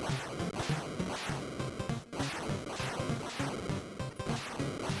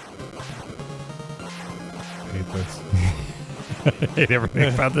 hate this. I hate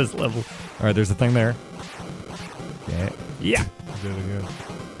everything about this level. All right, there's a thing there. Okay. Yeah. Did it again.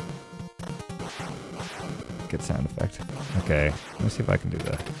 Good sound effect. Okay, let me see if I can do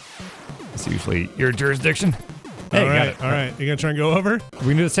that. It's usually your jurisdiction. Hey, all right, got it. All right. You gonna try and go over? Are we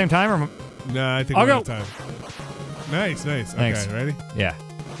gonna do it at the same time? Or No, I think I'll we're go. out of time. Nice. Thanks. Okay, ready? Yeah.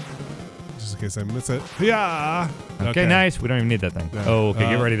 Just in case I miss it. Yeah. Okay, nice. We don't even need that thing. No. Oh, okay,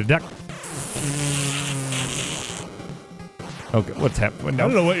 get ready to duck. Okay, what's happening? I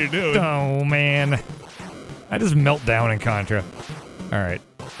don't know what you're doing. Oh, man. I just melt down in Contra. All right.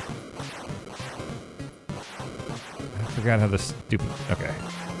 I forgot how this stupid... Okay.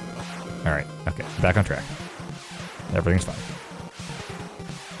 All right. Okay, back on track. Everything's fine.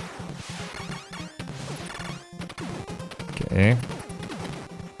 Okay.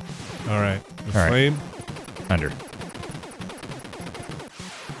 All right. All right. Flame. Under.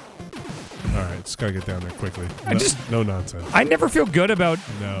 All right. Just gotta get down there quickly. No nonsense. I never feel good about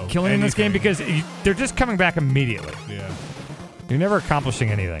killing in this game anything. because they're just coming back immediately. Yeah. You're never accomplishing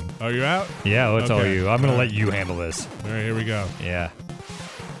anything. Oh, you out? Yeah, well, it's all Okay. you. I'm going to All let right. you handle this. All right. Here we go. Yeah.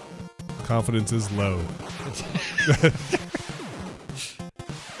 Confidence is low.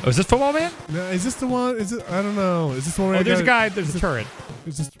 Oh, is this Football Man? No, is this the one? Is it? I don't know. Is this the one? Oh, there's a guy. There's a turret.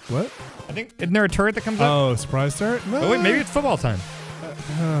 Is this what? I think. Isn't there a turret that comes up? Oh, surprise turret? No. Oh, wait, maybe it's football time.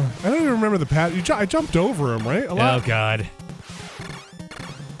 I don't even remember the path. I jumped over him, right? A lot. Oh, God.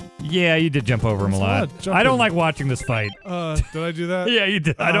 Yeah, you did jump over him a lot. I don't like watching this fight. Did I do that? Yeah, you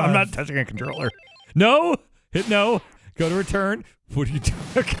did. I'm not touching a controller. No. Hit no. Go to return. What are you doing?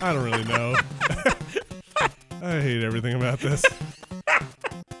 I don't really know. I hate everything about this.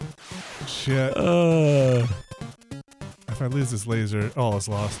 Shit. If I lose this laser, all is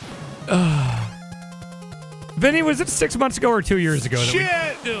lost. Vinny, was it 6 months ago or 2 years ago?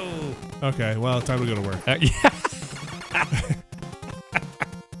 Shit! No. Okay, well, time to go to work. Yeah.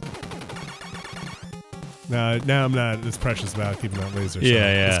 Now I'm not as precious about keeping that laser. So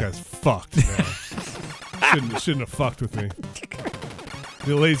Yeah. This guy's fucked now. shouldn't have fucked with me.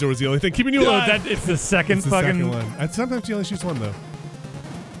 The laser was the only thing keeping you alive. It's the second It's the fucking second one. Sometimes he only shoots one though.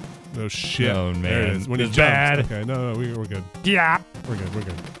 Oh shit! Oh man, there it is. When he it's jumps. bad. Okay, no, we're good. Yeah. We're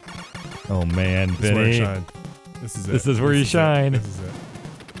good. Oh man, This is where I Vinny. shine. This is it. This is where you shine. This is it.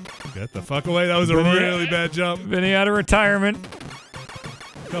 Get the fuck away! That was a Vinny- really bad jump. Vinny out of retirement.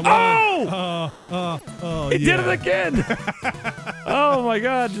 Come on! Oh! He did it again! Oh my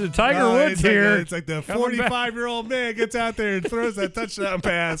God, the Tiger Woods here. It's like the 45-year-old man gets out there and throws that touchdown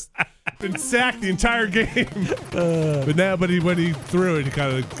pass. Been sacked the entire game. But when he threw it, he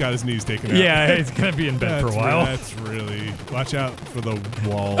kind of got his knees taken out. Yeah, he's gonna be in bed for a while. That's really. Watch out for the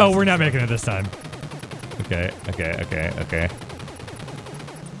walls. Oh, we're not making it this time. Okay.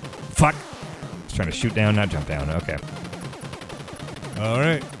 Fuck. He's trying to shoot down, not jump down. Okay. All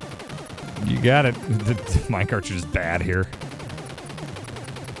right. You got it. The minecarts are just bad here.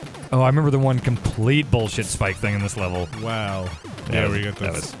 Oh, I remember the one complete bullshit spike thing in this level. Wow. Yeah, we got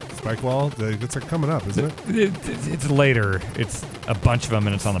the spike wall. It's like coming up, isn't it? It's later. It's a bunch of them,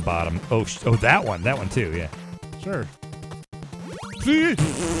 and it's on the bottom. Oh, that one. That one, too, yeah. Sure.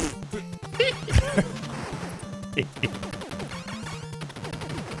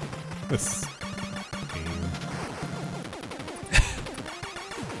 This game.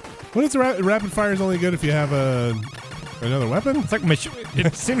 What is rapid fire is only good if you have another weapon? It's like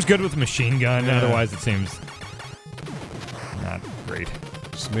it seems good with a machine gun. Yeah. Otherwise, it seems not great.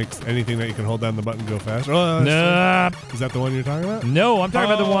 Just makes anything that you can hold down the button go faster. Oh, Nope. Is that the one you're talking about? No, I'm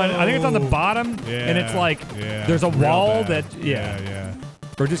talking about the one. I think it's on the bottom, and it's like there's a wall that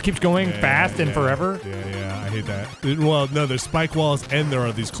or it just keeps going fast and forever. Yeah, I hate that. Well, no, there's spike walls and there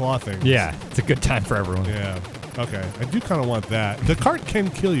are these claw things. Yeah, it's a good time for everyone. Yeah. Okay, I do kind of want that. The cart can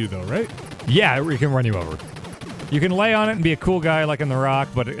kill you though, right? Yeah, it can run you over. You can lay on it and be a cool guy like in The Rock,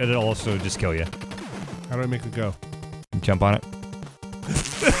 but it'll also just kill you. How do I make it go? Jump on it.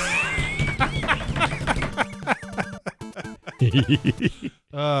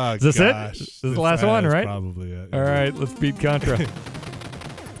 Oh, is this gosh. it? This is the last one, right? Probably it. All right, let's beat Contra.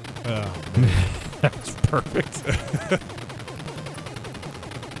 Oh, that's perfect.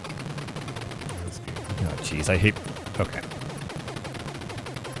 Oh, jeez, I hate. Okay.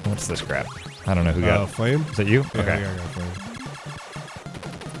 What's this crap? I don't know who got. Flame? Is that you? Yeah, okay. I got flame.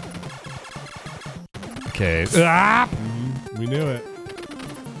 Okay. Ah! We knew it.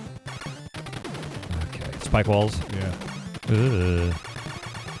 Okay. Spike walls. Yeah.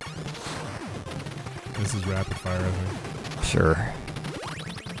 This is rapid fire, I think. Sure.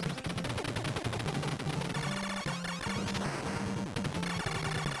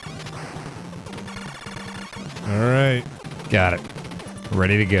 Got it.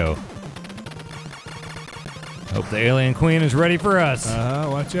 Ready to go. Hope the alien queen is ready for us.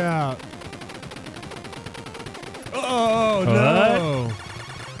 Watch out. Oh, no.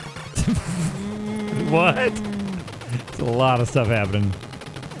 What? It's a lot of stuff happening.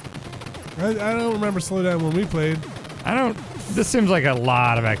 I don't remember Slow Down when we played. This seems like a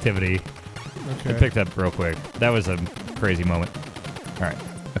lot of activity. Okay. It picked up real quick. That was a crazy moment. All right.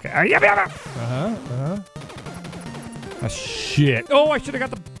 Okay. Oh, shit. Oh, I should have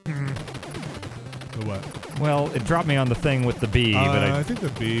got the... The what? Well, it dropped me on the thing with the bee, but I think the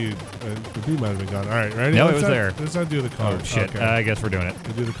bee might have been gone. All right, ready? No, it was there. Let's not do the card. Oh, shit. Okay. I guess we're doing it.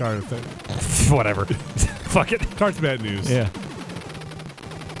 We'll do the card thing. Whatever. Fuck it. Card's bad news. Yeah.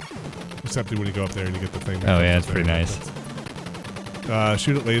 Except when you go up there and you get the thing. Oh, yeah, it's pretty nice.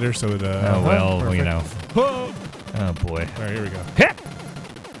 Shoot it later so it... well, you know. Oh, boy. all right, here we go. Hit!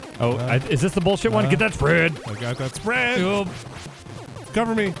 Oh, is this the bullshit one? Get that spread. I got that spread. Cool.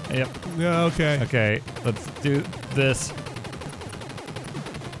 Cover me. Yep. Yeah, okay. Okay, let's do this.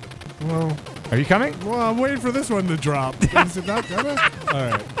 Well... Are you coming? Well, I'm waiting for this one to drop. Is it not coming? All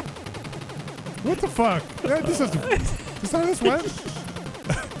right. What the fuck? Yeah, this is not this one?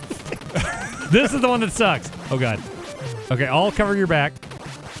 This is the one that sucks. Oh, God. Okay, I'll cover your back.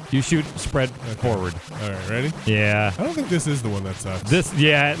 You shoot, spread forward. All right, ready? Yeah. I don't think this is the one that sucks.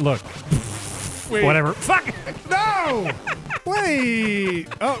 Look. Wait. Whatever. Fuck! No! Wait!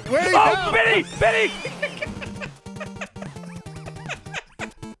 Oh, wait! Oh, no! Benny!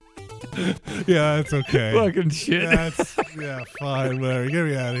 Yeah, that's okay. Fucking shit. Yeah, fine, whatever. Get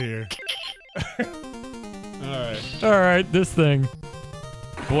me out of here. All right, this thing.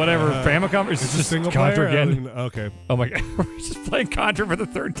 Whatever, Famicom? Is this just single Contra player? again? Okay. Oh my God, we're just playing Contra for the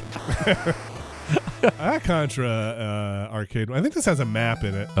third time. That Contra arcade. I think this has a map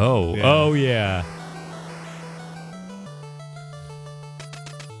in it. Oh, yeah. Oh yeah.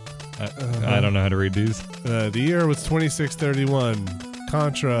 I don't know how to read these. The year was 2631.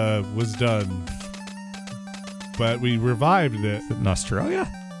 Contra was done, but we revived it. Is it in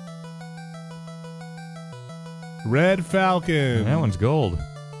Australia? Red Falcon. That one's gold.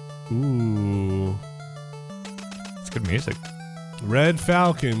 Ooh. It's good music. Red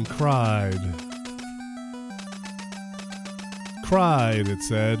Falcon cried. Cried, it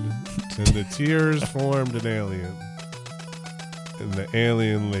said, and the tears formed an alien. And the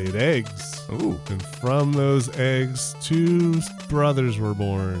alien laid eggs. Ooh. And from those eggs, 2 brothers were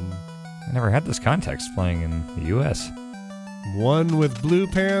born. I never had this context playing in the U.S. One with blue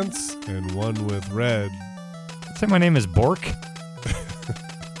pants and one with red. Say my name is Bork.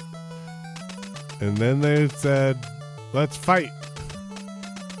 And then they said, let's fight.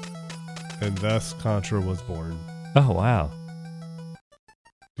 And thus Contra was born. Oh, wow.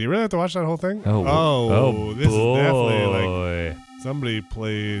 Do you really have to watch that whole thing? Oh, this boy. is definitely like somebody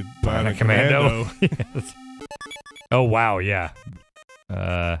played Bionic Commando. Yes. Oh, wow, yeah.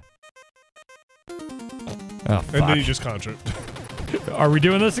 Oh, fuck. And then you just Contra. Are we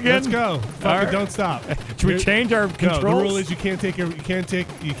doing this again? Let's go. Fuck it, don't stop. Should we change our controls? No, the rule is you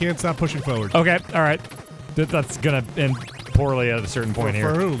can't stop pushing forward. Okay, all right. That's gonna end poorly at a certain point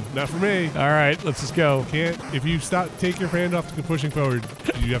here. For whom? Not for me. All right, let's just go. If you take your hand off the pushing forward,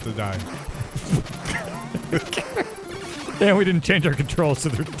 you have to die. Yeah, we didn't change our controls, so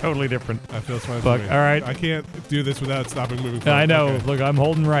they're totally different. I feel it's fine. Fuck. For me. All right. I can't do this without stopping moving forward. I know. Okay. Look, I'm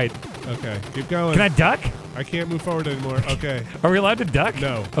holding right. Okay, keep going. Can I duck? I can't move forward anymore. Okay. Are we allowed to duck?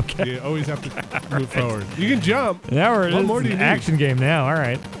 No. Okay. You always have to move forward. You can jump. Now we're What more do you an need? action game now. All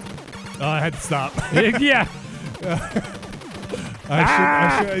right. Oh, I had to stop. Yeah.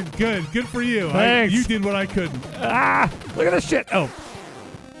 I should. Good for you. Thanks. You did what I couldn't. Look at this shit. Oh.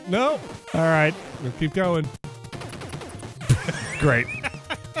 No. All right. We'll keep going. Great.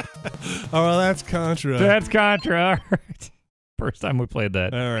 Oh, well, that's Contra. That's Contra. All right. First time we played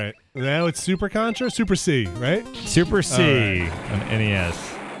that. All right. Now it's Super Contra? Super C, right? Super C right. on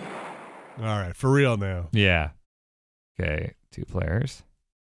NES. All right. For real now. Yeah. Okay. 2 players.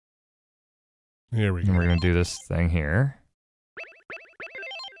 Here we go. And we're going to do this thing here.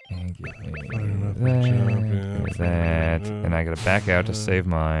 And give me that. And I got to back out to save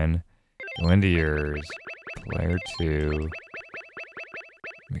mine. Go into yours. Player 2.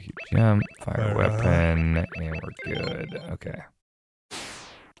 Make you jump. Fire weapon. And we're good. Okay.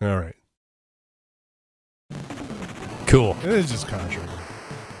 All right. Cool. It is just Contra.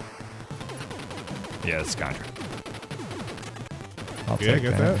 Yeah, it's Contra. I'll Yeah, take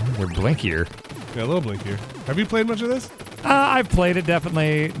get that. They're blinkier. Yeah, a little blinkier. Have you played much of this? I've played it,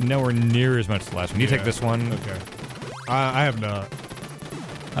 definitely nowhere near as much as the last one. You take this one. Okay. I have not.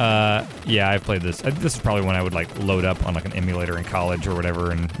 Yeah, I've played this. This is probably one I would like load up on like an emulator in college or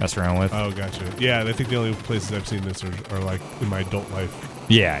whatever and mess around with. Oh, gotcha. Yeah, I think the only places I've seen this are like in my adult life.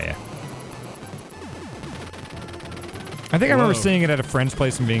 Yeah. I think I remember seeing it at a friend's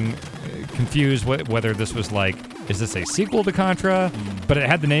place and being confused whether this was like, is this a sequel to Contra? But it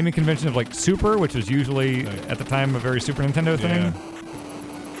had the naming convention of like Super, which was usually at the time a very Super Nintendo thing.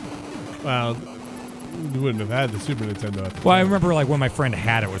 Well, you wouldn't have had the Super Nintendo at the time. I remember like when my friend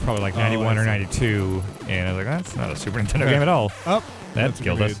had it, it was probably like 91 or 92, and I was like, that's not a Super Nintendo game at all. Oh, that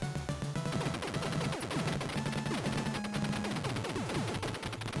killed us.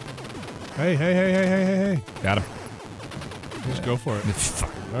 Hey. Got him. Just go for it.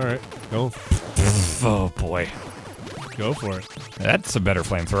 All right, go. Oh boy. Go for it. That's a better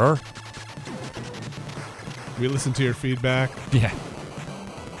flamethrower. We listen to your feedback. Yeah.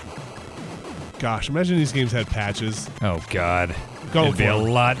 Gosh, imagine these games had patches. Oh god. It'd be a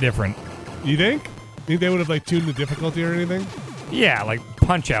lot different. You think? Think they would have like tuned the difficulty or anything? Yeah, like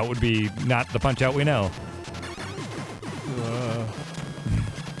Punch Out would be not the Punch Out we know.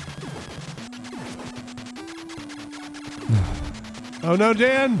 Oh no,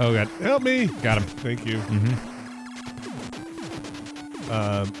 Dan! Oh god. Help me! Got him. Thank you.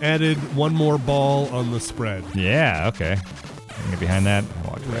 Added one more ball on the spread. Yeah, okay. I'm get behind that. I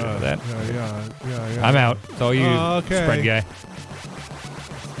walked right over that. Yeah. I'm out. It's all you, spread guy.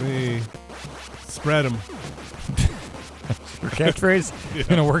 Me. Spread them. Your catchphrase? You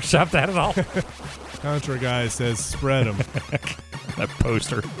gonna workshop that at all? Contra guy says spread them. That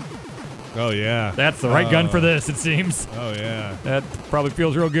poster. Oh, yeah. That's the right gun for this, it seems. Oh, yeah. That probably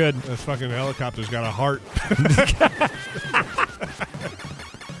feels real good. This fucking helicopter's got a heart.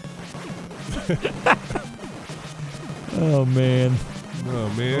 Oh, man. Oh,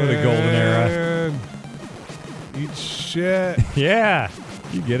 man. What a golden era. Eat shit. Yeah.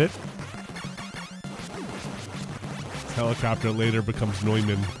 You get it. This helicopter later becomes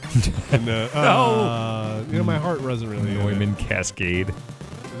Neumann. And, you know, my heart wasn't really Neumann Cascade.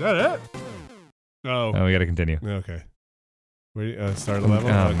 Is that it? Oh. Oh, we gotta continue. Okay. Wait, start the level?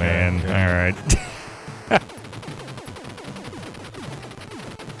 Oh, okay, man. Okay. All right.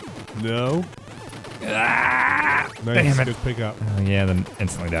 No. Ah, nice. damn it. Good pickup. Oh, yeah, then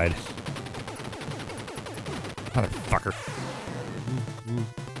instantly died. Motherfucker.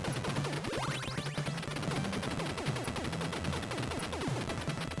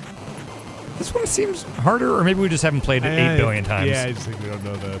 This one seems harder, or maybe we just haven't played it 8 billion times. Yeah, I just think we don't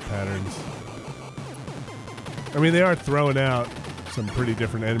know the patterns. I mean, they are throwing out some pretty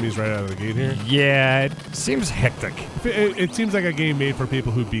different enemies right out of the gate here. Yeah, it seems hectic. It seems like a game made for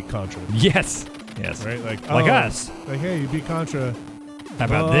people who beat Contra. Yes. Right? Like us. Like, hey, you beat Contra. How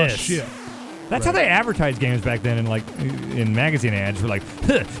about this? Shit. That's how they advertised games back then, in magazine ads. We're like,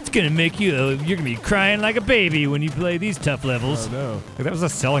 huh, it's gonna make you're gonna be crying like a baby when you play these tough levels. Oh no. Like, that was a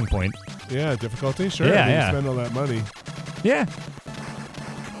selling point. Yeah, difficulty. Sure. Yeah, You spend all that money. Yeah.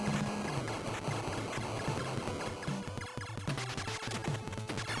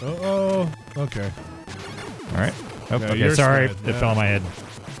 Oh. Okay. All right. Oh, No, okay. Sorry, spread. it fell on my head.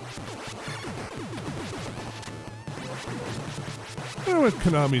 I don't know what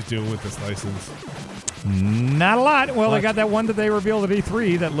Konami's doing with this license. Not a lot. Well, What? they got that one that they revealed at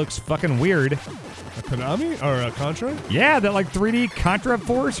E3 that looks fucking weird. A Konami or a Contra? Yeah, that like 3D Contra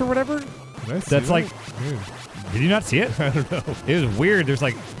Force or whatever. Did I see That's that? like. Dude, Did you not see it? I don't know. It was weird. There's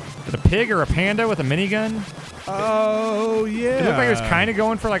like a pig or a panda with a minigun. Oh yeah. It looked like it was kind of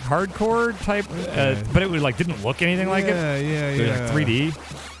going for like hardcore type, but it was like didn't look anything like it. Yeah. So it was like 3D.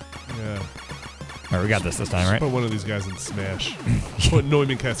 Yeah. All right, we got this time, right? Put one of these guys in Smash. Put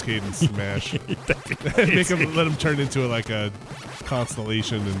Neumann Cascade in Smash. Let him turn into like a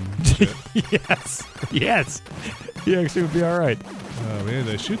constellation and shit. Yes. He actually would be all right. Oh man,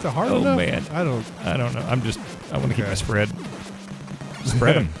 they shoot the hard Oh enough? man, I don't know. I want to keep my spread.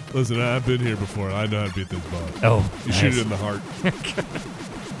 Spread him. Listen, I've been here before. I know how to beat this boss. Oh, You shoot it in the heart.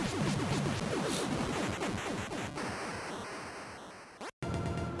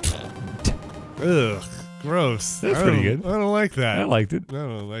 Ugh, gross. That's pretty good. I don't like that. I liked it. I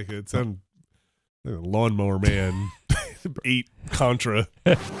don't like it. It sounds like a lawnmower man. 8 Contra.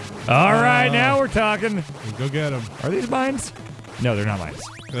 All right, now we're talking. Go get them. Are these mines? No, they're not mines.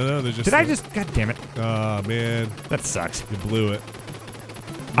 No, they're just. Did I just? God damn it! Oh man, that sucks. You blew it.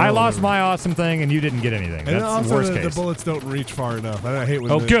 I lost my awesome thing, and you didn't get anything. That's also the worst the case. bullets don't reach far enough. I hate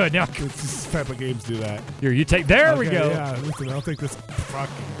when. Oh, good. Now this type of games do that. Here, you take. There we Okay, go. Yeah, listen, I'll take this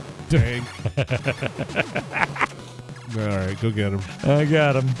fucking tank. All right, go get him. I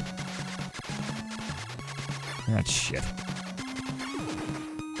got him. Ah, shit.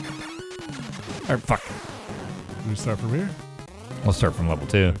 Alright, fuck. Can we start from here? We'll start from level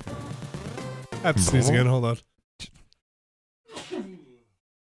 2. I have to sneeze again. Hold on.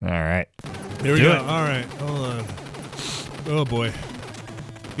 Alright. Here we go. Alright, hold on. Oh boy.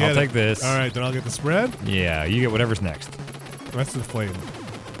 I'll take this. Alright, then I'll get the spread? Yeah, you get whatever's next. That's the flame.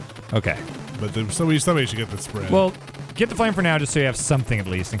 Okay. But then somebody should get the spread. Well, get the flame for now just so you have something at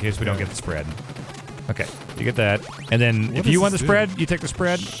least in case we don't get the spread. Okay, you get that. And then if you want the spread, you take the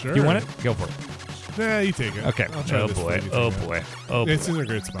spread. Sure. Do you want it? Go for it. Nah, you take it. Okay. I'll try Oh this boy. one, Oh boy. Oh boy. It's in a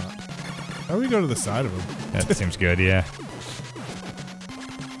great spot. How do we go to the side of him? That seems good, yeah.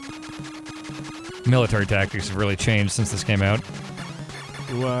 Military tactics have really changed since this came out.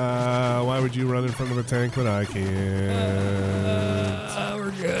 Wow, why would you run in front of a tank but I can't?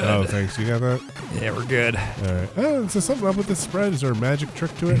 We're good. Oh, thanks. You got that? Yeah, we're good. Alright. Oh, is there something up with this spread? Is there a magic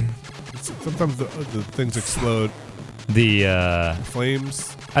trick to it? Sometimes the things explode. The,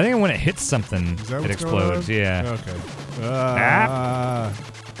 flames? I think when it hits something, it explodes. Yeah. Okay.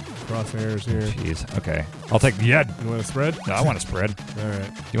 Crosshairs here. Jeez. Okay. I'll take the... Yeah. You want a spread? No, I want a spread. Alright.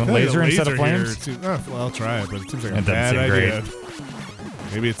 You want laser instead of flames? Well, I'll try it, but it seems like a It doesn't bad seem idea.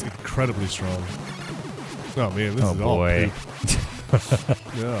 great. Maybe it's incredibly strong. Oh man, this is boy. all poop.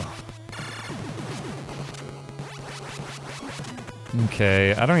 Yeah.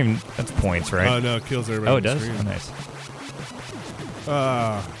 Okay, I don't even... That's points, right? Oh no, it kills everybody. Oh, it does? Screen. Oh, nice. This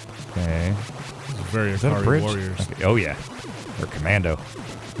Okay. is very Is that a Atari bridge? Warriors. Okay. Oh, yeah. Or Commando.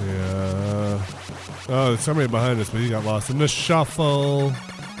 Yeah. Oh, there's somebody behind us, but he got lost in the shuffle.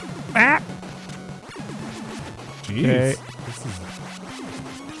 Ah! Jeez. Okay. This is...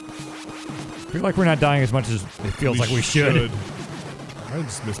 I feel like we're not dying as much as it feels like we should. I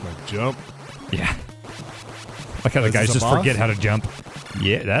just missed my jump. Yeah. Like how the guys just forget how to jump.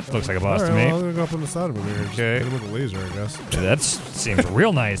 Yeah, that looks like a boss to me. Well, I'm gonna go up on the side of him here. Just Okay. hit him with a laser, I guess. Yeah, that seems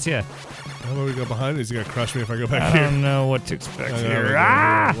real nice, yeah. How about we go behind? Is he gonna crush me if I go back I here? don't know what to expect I know, here.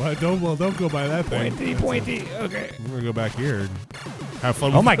 Ah! Ah! Don't go by that thing. Pointy. Okay. I'm gonna go back here and have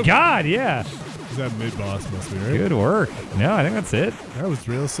fun. Oh with my him. God, yeah. Is that mid boss? Must be right. Good work. No, I think that's it. That was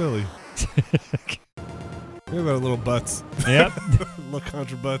real silly. Look at that little butts. Yep. Little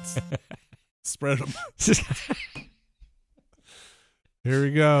Contra butts. Spread them. Here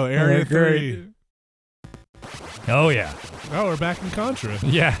we go. Area 3. Oh, yeah. Oh, we're back in Contra.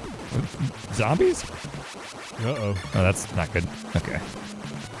 Yeah. Zombies? Uh-oh. Oh, that's not good. Okay.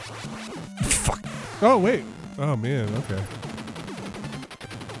 Fuck. Oh, wait. Oh, man. Okay.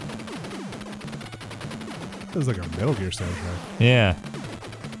 That was like a Metal Gear soundtrack. Yeah.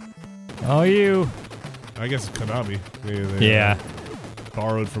 Oh, you. I guess it's Konami. They Yeah.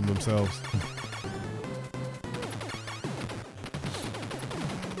 Borrowed from themselves.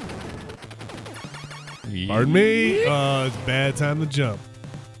 Pardon me? Oh, it's bad time to jump.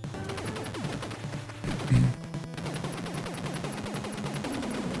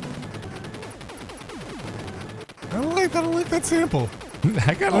 I don't like that sample.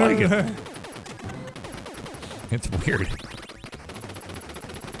 I kinda like it. It's weird.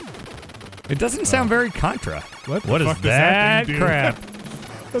 It doesn't sound very Contra. What is that crap?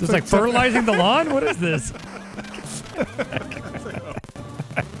 It's like fertilizing the lawn? What is this?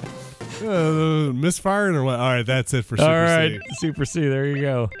 Misfiring or what? All right, that's it for Super C. All right, Super C, there you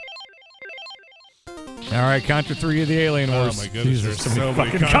go. All right, Contra 3 of the Alien Wars. Oh my goodness, there's so many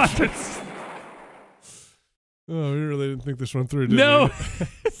fucking Contras. Oh, we really didn't think this one through, did No. we? I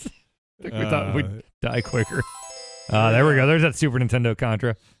think we thought we'd die quicker. There we go. There's that Super Nintendo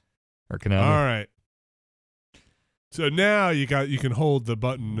Contra. Or Konami. All right. So now you can hold the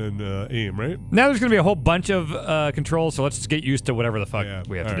button and aim, right? Now there's going to be a whole bunch of controls, so let's just get used to whatever the fuck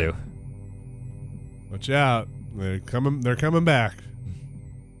we have to do. Watch out. They're coming back.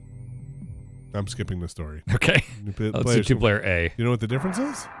 I'm skipping the story. Okay. Let's do two-player A. You know what the difference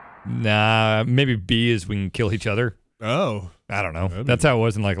is? Nah, maybe B is we can kill each other. Oh. I don't know. That's how it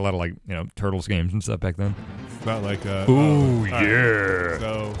was in like a lot of Turtles games and stuff back then. It's not like ooh, yeah. Right.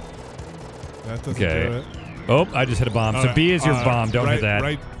 So that doesn't do it. Oh, I just hit a bomb. So B is your bomb. Don't hit that.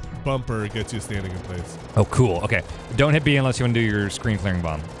 Right bumper gets you standing in place. Oh, cool. Okay. Don't hit B unless you want to do your screen clearing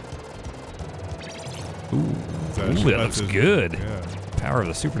bomb. Ooh, that looks good. Yeah. Power of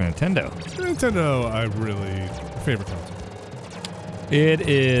the Super Nintendo. Super Nintendo, favorite console. It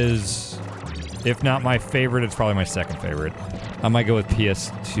is, if not my favorite, it's probably my second favorite. I might go with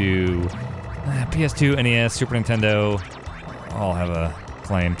PS2. PS2, NES, Super Nintendo. All have a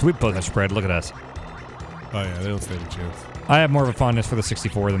claim. We both have spread. Look at us. Oh yeah, they don't stand a chance. I have more of a fondness for the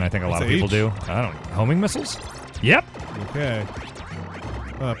 64 than I think a lot of people do. I don't know. Homing missiles? Yep. Okay.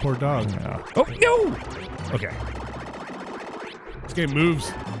 Poor dog. No. Oh, no! Okay. This game moves.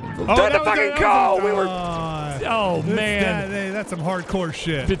 Time to fucking go! We were. Oh man, man, that's some hardcore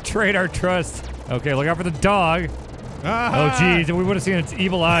shit. Betrayed our trust. Okay, look out for the dog. Oh jeez, if we would have seen its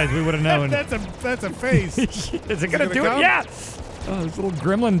evil eyes, we would have known. That's a face. Is it gonna do it? Yeah. Oh, this little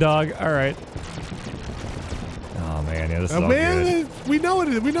gremlin dog. All right. Oh man, yeah, this is all good. We know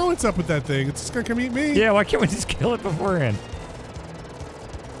it. We know what's up with that thing. It's just gonna come eat me. Yeah, why can't we just kill it beforehand?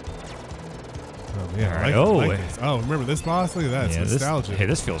 Oh yeah. Right. Like this. Oh, remember this boss? Look at that. It's nostalgic. Hey,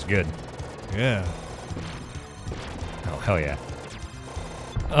 this feels good. Yeah. Oh hell yeah.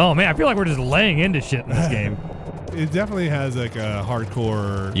 Oh man, I feel like we're just laying into shit in this game. It definitely has like a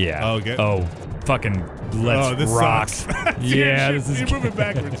hardcore. Yeah. Oh, fucking let's rock. Yeah, this is. You're moving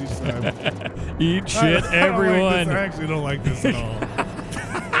backwards each time. Eat shit, everyone. I actually don't like this at all.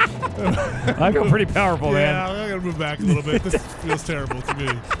 I feel pretty powerful, man. Yeah, I gotta move back a little bit. This feels terrible to me.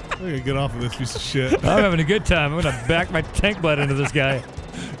 I'm gonna get off of this piece of shit. I'm having a good time. I'm gonna back my tank butt into this guy.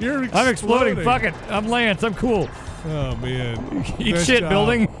 I'm exploding. Fuck it. I'm Lance. I'm cool. Oh man. Eat shit,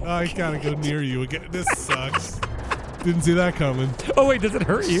 building. I gotta go near you again. This sucks. Didn't see that coming. Oh wait, does it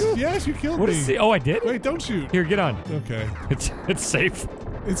hurt you? Yes, you killed me. Oh, I did? Wait, don't shoot. Here, get on. Okay. It's safe.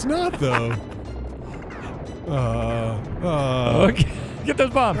 It's not though. Okay. Get those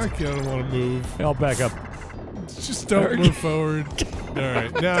bombs. I don't want to move. I'll back up. Just don't move forward. All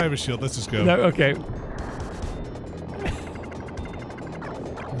right, now I have a shield. Let's just go. No, okay.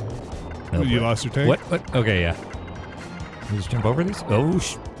 Oh, you lost your tank? What? Okay, yeah. You just jump over these? Oh,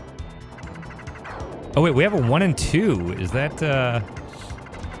 oh, wait, we have a 1 and 2. Is that,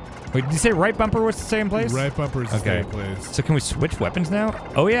 Wait, did you say right bumper was the same place? Right bumper is the same place. So can we switch weapons now?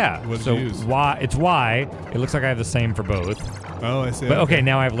 Oh, yeah. What did so you use? Y, it's Y. It looks like I have the same for both. Oh, I see. But okay,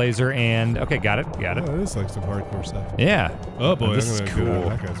 now I have laser and... Okay, got it. Oh, it is like some hardcore stuff. Yeah. Oh, boy. This is cool.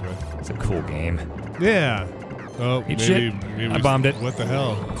 That guy's way. It's a cool game. Yeah. Oh, Eat shit. Maybe I bombed it. What the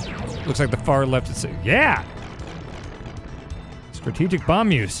hell? Looks like the far left is... Yeah! Strategic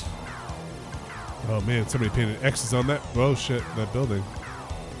bomb use. Oh, man. Somebody painted X's on that. Oh, shit. That building.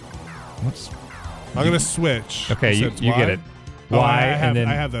 I'm going to switch. Okay, you get it. Y, and then...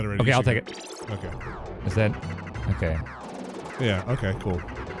 I have that already. Okay, I'll take it. Okay. Is that... Okay. Yeah, okay, cool.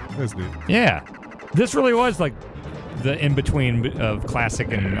 That's neat. Yeah. This really was like the in-between of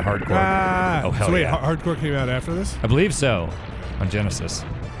classic and hardcore. Oh, hell so wait, yeah. hardcore came out after this? I believe so. On Genesis.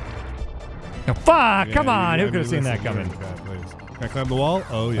 Oh, fuck! Yeah, come on! Who could have seen that coming? Can I climb the wall?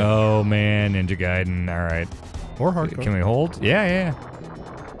 Oh, yeah. Oh, man. Ninja Gaiden. All right. Or hardcore. Can we hold? Yeah.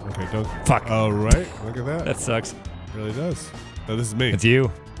 Okay, don't. Fuck. Oh, right. Look at that. That sucks. It really does. Oh, this is me. It's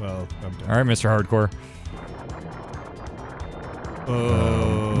you. Well, I'm dead. All right, Mr. Hardcore.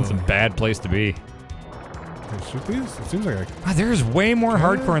 Oh. That's a bad place to be. Can I shoot these? It seems like I can. There's way more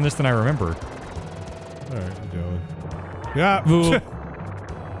hardcore in this than I remember. All right, I'm going. Yeah.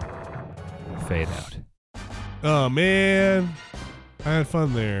 Fade out. Oh, man. I had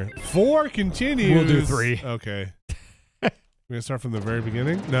fun there. 4 continues. We'll do 3. Okay. We're going to start from the very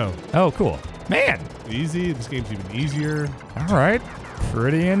beginning? No. Oh, cool. Man. Easy. This game's even easier. All right.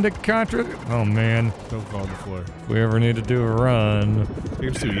 Pretty into Contra. Oh, man. Don't go on the floor. If we ever need to do a run. This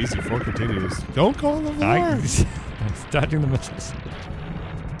game's too easy. 4 continues. Don't go on the floor. I'm dodging the missiles.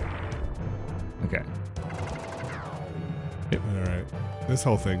 Okay. Yep. All right. This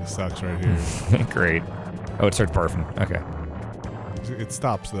whole thing sucks right here. Great. Oh, it starts barfing. Okay. It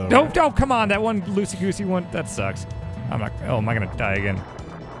stops, though. No, right? no, come on. That one loosey-goosey one, that sucks. I'm not... Oh, am I going to die again?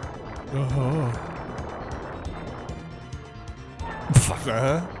 Oh. Fuck.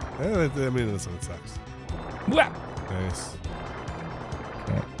 I mean, this one sucks. Wah. Nice.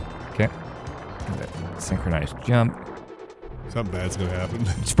 Okay. Synchronized jump. Something bad's gonna happen.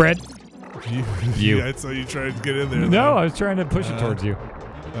 Spread. You. Yeah, so you tried to get in there. No, though. I was trying to push it towards you.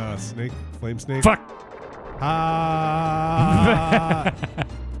 Snake, flame snake. Fuck.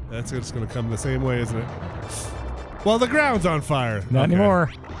 That's just gonna come the same way, isn't it? Well, the ground's on fire. Not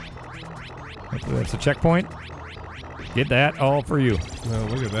anymore. That's a checkpoint. Get that all for you. No,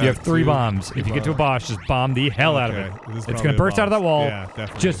 look at that. You have 3 bombs. Two If you get to a boss, just bomb the hell out of it. It's going to burst out of that wall. Yeah,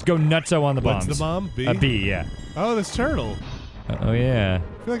 definitely. Just go nutso on the bombs. What's the bomb? B? A B, yeah. Oh, this turtle. Oh, yeah.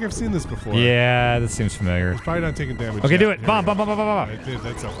 I feel like I've seen this before. Yeah, this seems familiar. It's probably not taking damage. Okay, yet. do it. Here Bomb, we bomb, bomb, bomb, bomb, I did.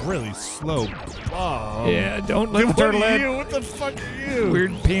 That's a really slow bomb. Yeah, don't let the turtle in. What the fuck are you?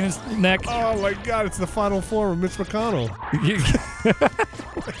 Weird penis neck. Oh, my God. It's the final floor of Mitch McConnell.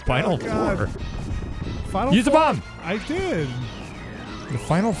 Final God. four. Final Use the bomb. I did. The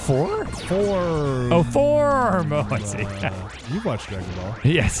final 4? Form. Oh, form. Oh, I see. You've watched Dragon Ball.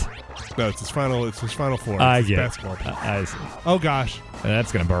 Yes. No, it's his final. It's his final form. I It's his get basketball. I see. Oh gosh.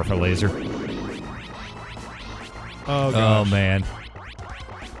 That's gonna barf a laser. Oh gosh. Oh man.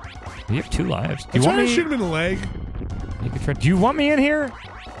 You have 2 lives. Do you want me to shoot him in the leg? You can try. Do you want me in here?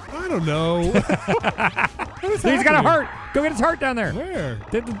 I don't know. He's got a heart. Go get his heart down there. Where?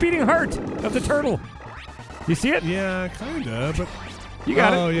 The beating heart of the turtle. You see it? Yeah, kinda, but you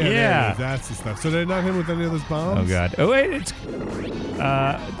got it. Oh yeah, yeah. That's the stuff. So did I not hit him with any of those bombs? Oh god. Oh wait, it's.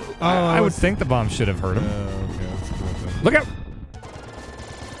 I would think the bomb should have hurt him. Okay, let's go with that. Look out!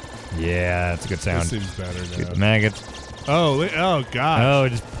 Yeah, that's a good sound. This seems better now. Get the maggots. Oh god. Oh,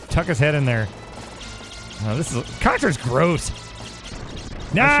 just tuck his head in there. Oh, this is Contra's gross.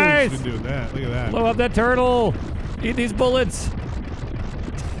 I Nice. been doing that. Look at that. Blow up that turtle. Eat these bullets.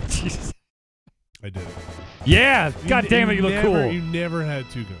 Jesus. I did it. Yeah. God damn it, you look cool. You never had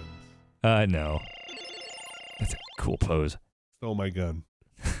 2 guns. No. That's a cool pose. Stole my gun.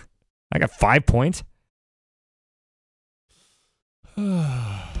 I got 5 points.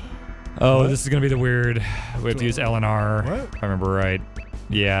 Oh, this is gonna be the weird. We have to use LNR. What? If I remember right.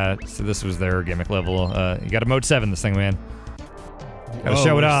 Yeah. So this was their gimmick level. You got a mode 7. This thing, man. Gotta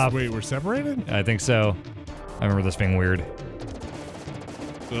show it off. Wait, we're separated? I think so. I remember this being weird.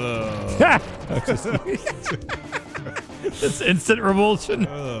 This instant revulsion.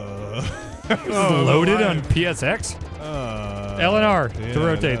 This is loaded on PSX. LNR to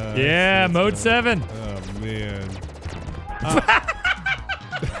rotate. Yeah, mode 7. Oh man.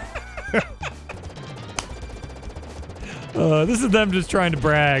 This is them just trying to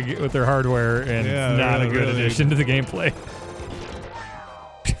brag with their hardware, and it's not a good addition to the gameplay.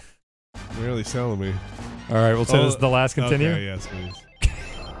 Really selling me. All right, we'll say this is the last continue. Okay, yes, please.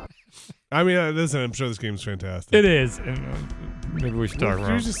 I mean, listen, I'm sure this game's fantastic. It is. And, maybe we should talk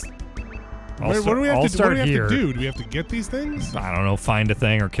about it. What do we have to do? Do we have to get these things? I don't know. Find a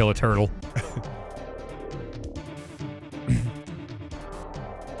thing or kill a turtle.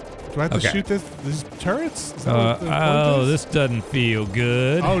 Do I have to shoot these turrets? Is that what the oh, is? this doesn't feel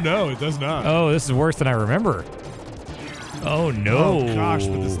good. Oh, no, it does not. Oh, this is worse than I remember. Oh, no. Oh, gosh,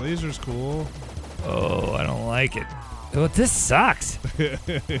 but this laser's cool. Oh, I don't like it. Oh, this sucks.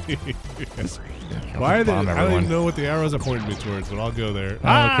 Why are they? I don't even know what the arrows are pointing me towards, but I'll go there. Okay,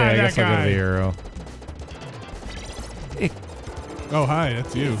 I guess I'll go to the arrow. Oh, hi,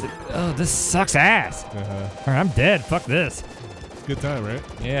 that's you. Oh, this sucks ass. All right, I'm dead. Fuck this. Good time, right?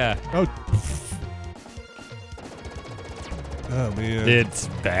 Yeah. Oh. Oh, man. It's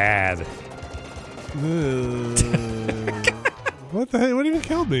bad. What the heck? What even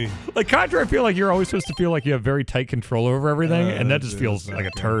killed me? Like Contra, I feel like you're always supposed to feel like you have very tight control over everything, and that just feels like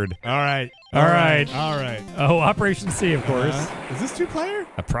a turd. All right. Oh, Operation C, of course. Is this 2-player?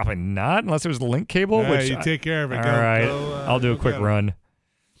 Probably not, unless it was the link cable. Which you take care of it. All right. I'll do a quick run.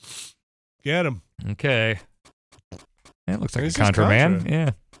 Get him. Okay. Yeah, it looks like a Contra man.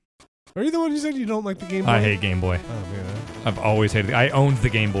 Yeah. Are you the one who said you don't like the Game Boy? I hate Game Boy. Oh, man. I've always hated it. I owned the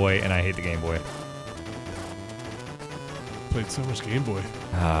Game Boy, and I hate the Game Boy. Played so much Game Boy.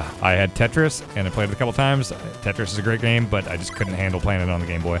 I had Tetris, and I played it a couple times. Tetris is a great game, but I just couldn't handle playing it on the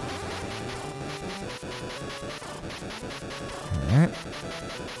Game Boy. All right.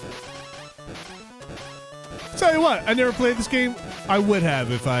 Tell you what, I never played this game. I would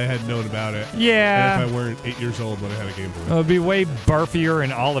have if I had known about it. Yeah. And if I weren't 8 years old when I had a Game Boy. It would be way barfier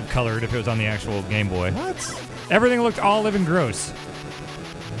and olive colored if it was on the actual Game Boy. What? Everything looked olive and gross.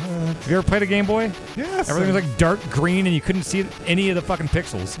 Have you ever played a Game Boy? Yes. Everything was like dark green and you couldn't see any of the fucking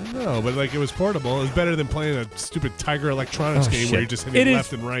pixels. No, but like it was portable. It was better than playing a stupid Tiger Electronics game where you're just hitting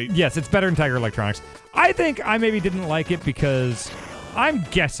left and right. Yes, it's better than Tiger Electronics. I think I maybe didn't like it because I'm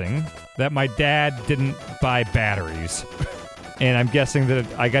guessing that my dad didn't buy batteries. And I'm guessing that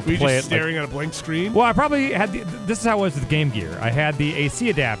I got to play it staring at a blank screen? Well, I probably had this is how it was with Game Gear. I had the AC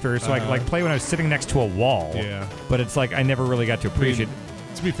adapter so I could like play when I was sitting next to a wall. Yeah. But it's like I never really got to appreciate it.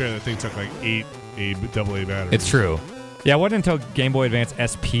 To be fair, that thing took like 8 AA batteries. It's true. Yeah, it wasn't until Game Boy Advance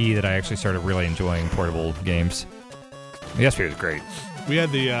SP that I actually started really enjoying portable games. The SP was great. We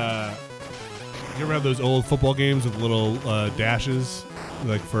had the, you ever have those old football games with little dashes,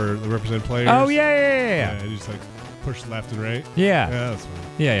 like for the represent players? Oh, yeah. Yeah, you just like push left and right. Yeah. Yeah, that's fun.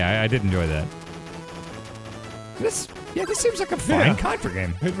 Yeah, I did enjoy that. This seems like a fine Contra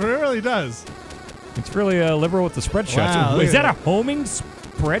game. It really does. It's really liberal with the spread shots. Wow, Is that a homing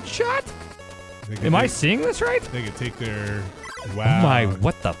spread shot? Am I seeing this right? They could take their... Wow. Oh my,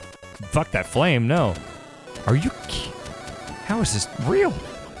 what the... Fuck that flame, no. Are you... How is this real?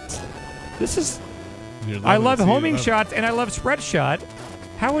 This is... I love homing shots and I love spread shot.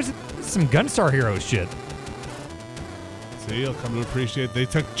 How is it... This is some Gunstar Heroes shit. See, you'll come to appreciate... They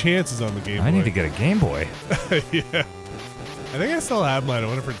took chances on the Game Boy. I need to get a Game Boy. Yeah. I think I still have mine. I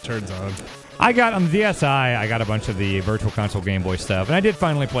wonder if it turns on. I got on the DSi, I got a bunch of the Virtual Console Game Boy stuff, and I did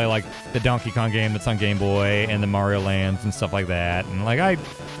finally play like the Donkey Kong game that's on Game Boy and the Mario Lands and stuff like that. And like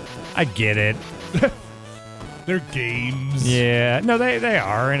I get it. They're games. Yeah, no, they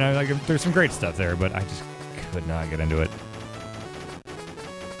are, and like there's some great stuff there, but I just could not get into it.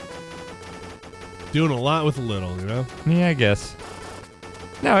 Doing a lot with a little, you know? Yeah, I guess.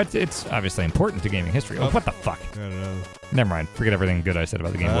 No, it's obviously important to gaming history. Oh, what the fuck? I don't know. Never mind. Forget everything good I said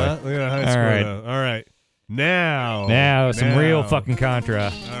about the Game Boy. Look at high score, right. though. All right. Now Some real fucking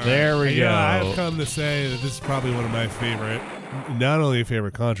Contra. Right. There we go. I've come to say that this is probably one of my favorite, not only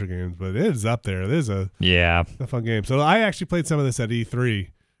favorite Contra games, but it is up there. It is a fun game. So I actually played some of this at E3.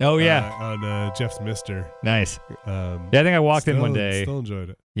 Oh, yeah. On Jeff's Mister. Nice. Yeah, I think I walked in one day. Still enjoyed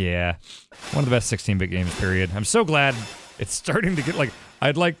it. Yeah. One of the best 16-bit games, period. I'm so glad it's starting to get, like,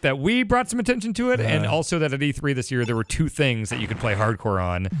 I'd like that we brought some attention to it, and also that at E3 this year there were two things that you could play hardcore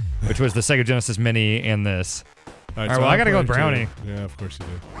on, which was the Sega Genesis Mini and this. All right, well, I gotta go with Brownie. Yeah, of course you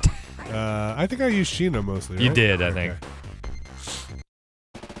did. I think I used Sheena mostly, right? You did, I think.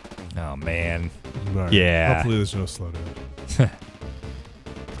 Oh, man. Right. Yeah. Hopefully there's no slowdown.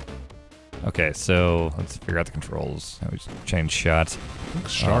 Okay, so let's figure out the controls. How we change shots.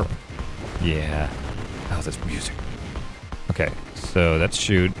 Looks sharp. Yeah. Oh, that's music. Okay, so that's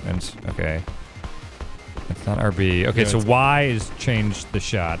shoot. And okay. That's not RB. Okay, so Y is change the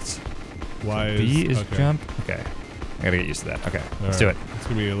shots. Y is B is jump. Okay. I gotta get used to that. Okay, let's do it. It's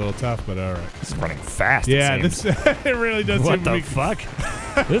gonna be a little tough, but all right. This is running fast. Yeah, this it really does. What the fuck?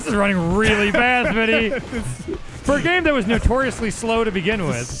 This is running really fast, Vinny. For a game that was notoriously slow to begin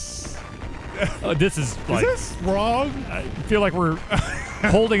with. This is like. Is this wrong? I feel like we're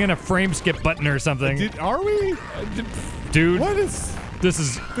holding in a frame skip button or something. Are we? Dude. What is. This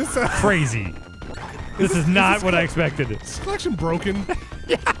is crazy. This is not what I expected. Is this collection broken?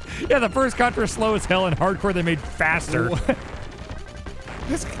 Yeah, the first Contra is slow as hell, and hardcore they made faster.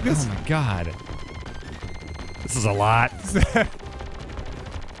 This. Oh my god. This is a lot.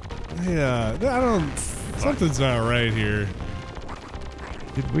 Yeah, I don't. Something's not right here.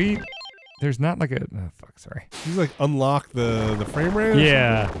 Did we? There's not like a. Oh, fuck, sorry. You like unlock the frame rate?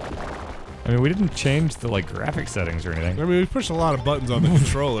 Yeah. I mean, we didn't change the like graphic settings or anything. I mean, we pushed a lot of buttons on the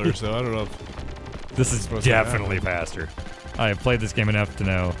controller, so I don't know if this is definitely faster. I have played this game enough to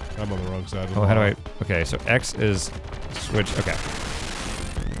know. I'm on the wrong side of the how do I? Okay, so X is switch. Okay.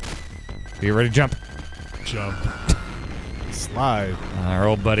 Are you ready to jump? Jump. Slide. Our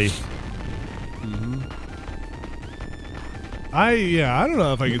old buddy. Mm-hmm. I don't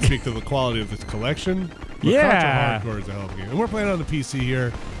know if I can speak to the quality of this collection. Yeah. Contra Hardcore is a hell of a game. And we're playing on the PC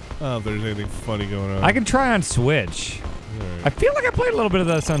here. I don't know if there's anything funny going on. I can try on Switch. Right. I feel like I played a little bit of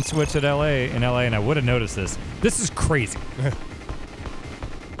this on Switch in LA, and I would have noticed this. This is crazy.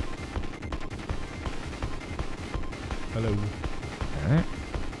 Hello. All right.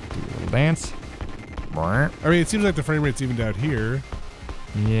 Do a little dance. I mean, it seems like the frame rate's evened out here.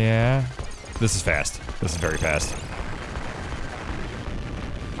 Yeah. This is fast. This is very fast.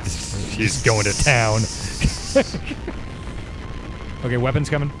 He's going to town. Okay, weapons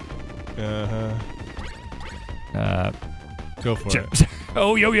coming. Go for it.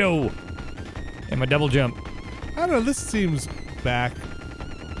 Oh, yo. And my double jump. I don't know, this seems back.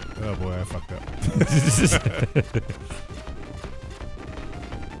 Oh boy, I fucked up.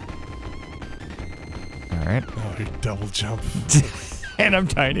 Alright. Oh, you double jump. And I'm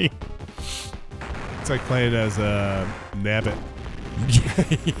tiny. It's like playing as a Nabbit.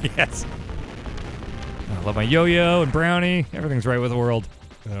 Yes. I love my yo-yo and brownie. Everything's right with the world.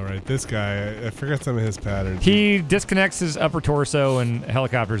 All right, this guy, I forgot some of his patterns. He disconnects his upper torso and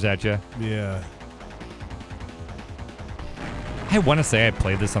helicopters at you. Yeah. I want to say I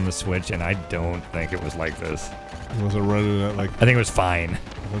played this on the Switch, and I don't think it was like this. Was it running at like... I think it was fine.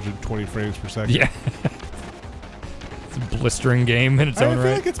 120 frames per second? Yeah. It's a blistering game in its own right. I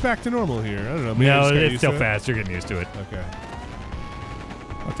feel like it's back to normal here. I don't know. Maybe no, it's still fast. You're getting used to it. Okay.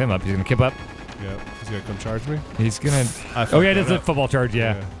 Look him up. He's going to kip up. Yeah. He's going to come charge me? He's going to... Oh, yeah, it is a football charge,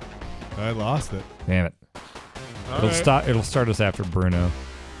 yeah. I lost it. Damn it. It'll start us after Bruno.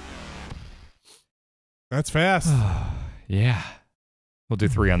 That's fast. Yeah. We'll do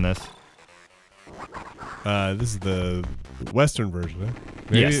 3 on this. This is the Western version, huh?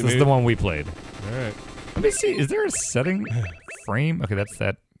 Yes, this is the one we played. All right. Let me see. Is there a setting? Frame? Okay, that's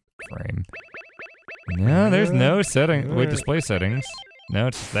that frame. No, there's no setting. Wait, display settings. No,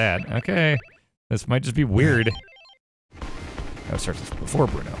 it's just that. Okay. This might just be weird. Oh, it starts before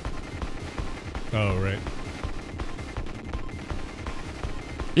Bruno. Oh, right.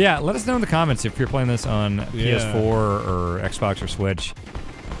 Yeah, let us know in the comments if you're playing this on PS4 or Xbox or Switch.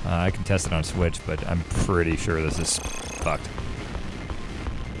 I can test it on Switch, but I'm pretty sure this is fucked.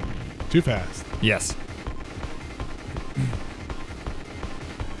 Too fast. Yes.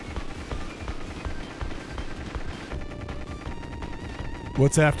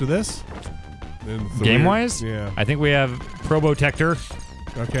 What's after this? Game-wise? Yeah. I think we have Probotector.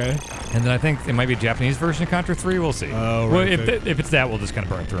 Okay. And then I think it might be a Japanese version of Contra 3. We'll see. Oh, well, right. if it's that, we'll just kind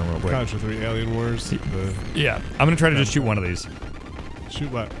of burn through them real quick. Contra 3 Alien Wars. Yeah. I'm going to try to just shoot one of these.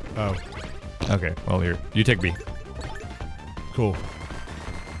 Shoot what? Oh. Okay. Well, here. You take B. Cool.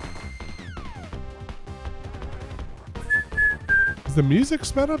 Is the music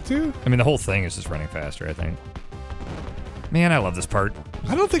sped up too? I mean, the whole thing is just running faster, I think. Man, I love this part.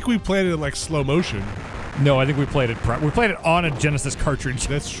 I don't think we played it in like slow motion. No, I think we played it. We played it on a Genesis cartridge.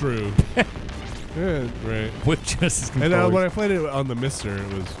 That's true. Yeah, right. With Genesis controllers. And when I played it on the Mister,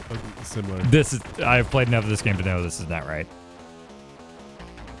 it was similar. I've played enough of this game to know this is not right.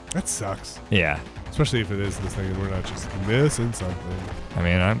 That sucks. Yeah. Especially if it is this thing and we're not just missing something. I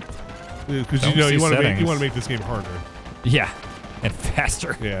mean, because you want to make this game harder. Yeah, and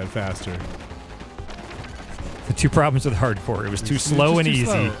faster. Yeah, and faster. The two problems with hardcore: it was too slow and easy.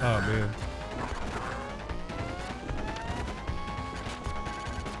 Slow. Oh man.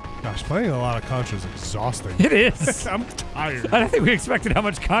 Gosh, playing a lot of Contra is exhausting. It is. I'm tired. I don't think we expected how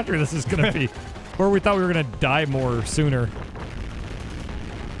much Contra this is going to be. Or we thought we were going to die more sooner.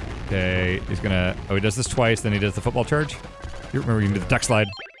 Okay, he's going to... Oh, he does this twice, then he does the football charge. You remember you can do the duck slide.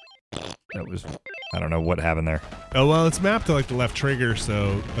 That was... I don't know what happened there. Oh, well, it's mapped to, like, the left trigger,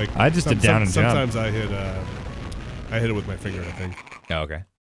 so, like... I just did down and jump. Sometimes I hit it with my finger, I think. Oh, okay.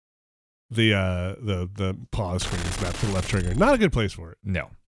 The pause screen is mapped to the left trigger. Not a good place for it.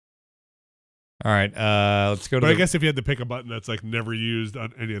 No. All right, let's go to. But I guess if you had to pick a button that's like never used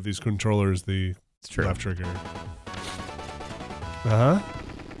on any of these controllers, the left trigger.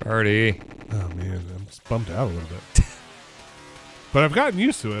 Party. Oh man, I'm just bummed out a little bit. But I've gotten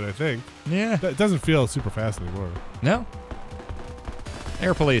used to it, I think. Yeah. It doesn't feel super fast anymore. No.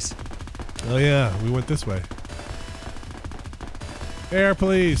 Air police. Oh yeah, we went this way. Air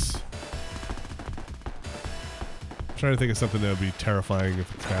police. I'm trying to think of something that would be terrifying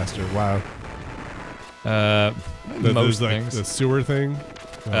if it's faster. Wow. Most like things. The sewer thing.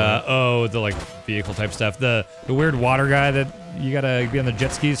 The like vehicle type stuff. The weird water guy that you gotta be on the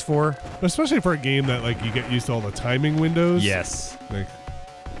jet skis for. Especially for a game that like you get used to all the timing windows. Yes. Like,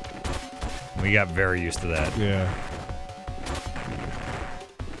 we got very used to that. Yeah.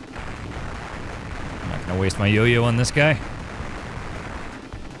 I'm not gonna waste my yo-yo on this guy.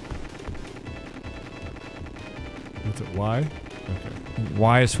 What's it? Y? Okay.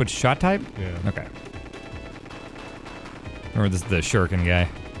 Y is switch shot type? Yeah. Okay. Or this is the shuriken guy.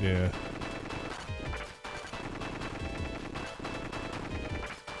 Yeah.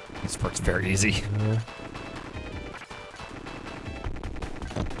 This part's very easy.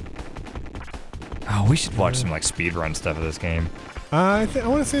 Oh, we should watch some like speedrun stuff of this game. I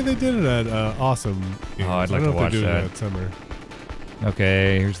want to say they did it at Awesome Games. Oh, I'd like to watch that. At Summer.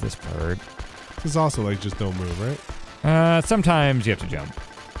 Okay, here's this part. This is also like just don't move, right? Sometimes you have to jump.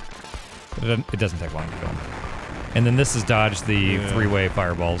 But it doesn't take long to jump. And then this is dodge the three-way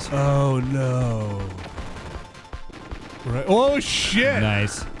fireballs. Oh no! Right. Oh shit!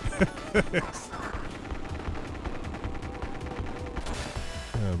 Nice.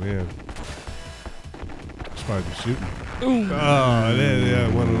 Oh man. Should probably be shooting. Ooh. Oh, yeah,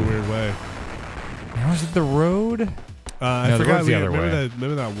 went in a weird way. Now is it the road? I forgot the other way.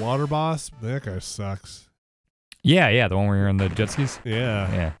 Maybe that water boss. That guy sucks. Yeah, the one where you're on the jet skis.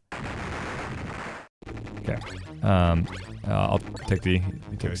 Yeah. Okay. I'll take the.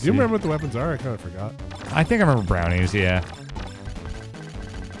 Do you remember what the weapons are? I kind of forgot. I think I remember brownies. Yeah.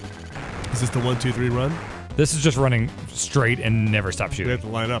 Is this the 1, 2, 3 run? This is just running straight and never stop We shooting. have to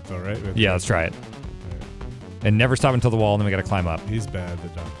line up though, right? Yeah, let's try it. And never stop until the wall, and then we gotta climb up. He's bad, the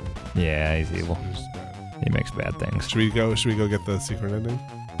doctor. Yeah, he's evil. He's bad. He makes bad things. Should we go get the secret ending?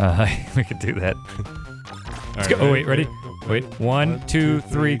 We could do that. Let's go. Oh wait, ready? Wait, 1, 2,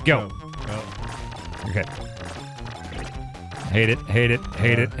 3, go. Oh. Okay. Hate it.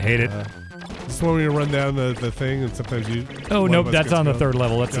 This one where you run down the thing and sometimes you... Oh, nope, that's on the third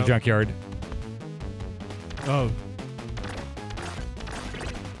level. That's the junkyard. Oh.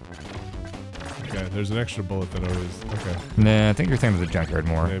 Okay, there's an extra bullet that always... Okay. Nah, I think you're thinking of the junkyard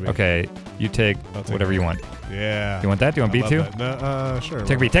more. Maybe. Okay, you take whatever you want. Yeah. Do you want that? Do you want B2? No, sure.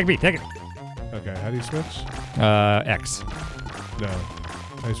 Take B, take it. Okay, how do you switch? X. No.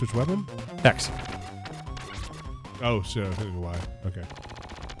 How do you switch weapon? X. Oh, sure. Y. Okay.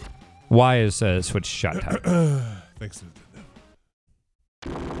 Y is switch shot type. Thanks to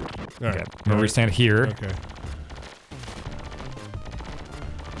Nintendo. All right. Okay. Remember we stand here. Okay.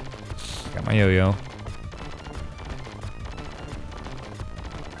 Got my yo-yo.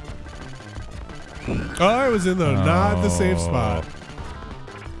 Oh, I was in the not the safe spot.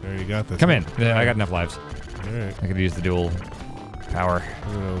 There, you got this. Come in. Yeah, I got enough lives. All right. I could use the dual power.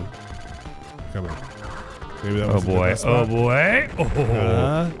 Come in. Maybe that Oh was boy. Oh boy.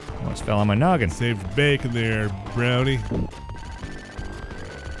 Oh. Almost fell on my noggin. Saved bacon there, brownie.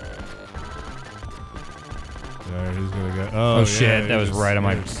 Alright, who's gonna go? Oh shit, that was just, right on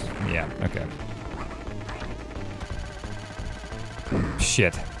my... Yeah, okay.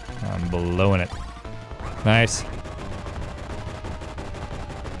 Shit. I'm blowing it. Nice.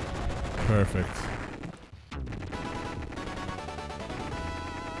 Perfect.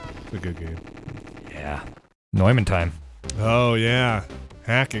 It's a good game. Yeah. Neumann time. Oh yeah.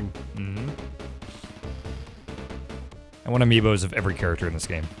 Hacking. Mm-hmm. I want amiibos of every character in this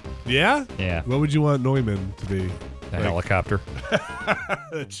game. Yeah? Yeah. What would you want Neumann to be? A helicopter.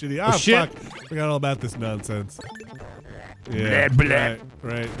 That shitty. Oh, shit. Fuck. Forgot all about this nonsense. Blah, Yeah. blah.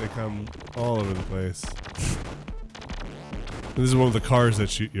 Right. They come all over the place. This is one of the cars that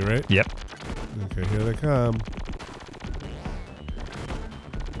shoot you, right? Yep. Okay, here they come.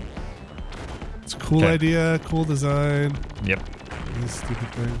 It's a cool idea, cool design. Yep. These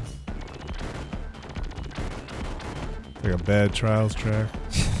stupid things. It's like a bad Trials track.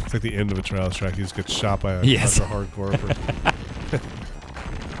 It's like the end of a Trials track. You just get shot by a hardcore person.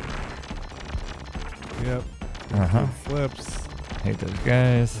 Yep. Uh-huh. Flips. Hate those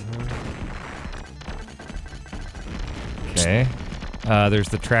guys. Okay. There's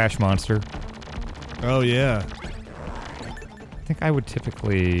the trash monster. Oh, yeah. I think I would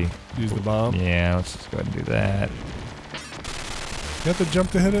typically... Use the bomb? Yeah, let's just go ahead and do that. You have to jump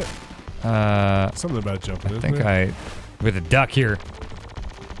to hit it? Something about jumping, I think we have to duck here.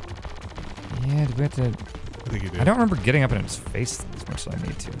 Yeah, do we have to... I think you do. I don't remember getting up in its face as much as I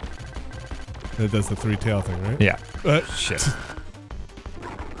need to. It does the three-tail thing, right? Yeah. Shit.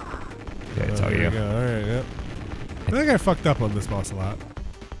 Yeah, it's all you. Alright, yep. I think I fucked up on this boss a lot.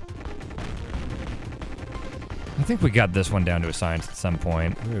 I think we got this one down to a science at some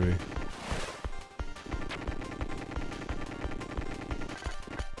point. Maybe.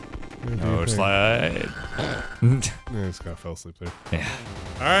 Oh, slide. Yeah, just kind of fell asleep there. Yeah.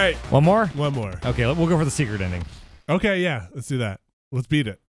 Alright. One more? One more. Okay, we'll go for the secret ending. Okay, yeah. Let's do that. Let's beat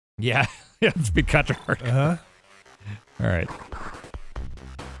it. Yeah. Yeah, let's beat Contra. Uh-huh. Alright.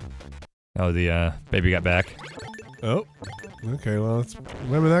 Oh, the baby got back. Oh. Okay, well, let's...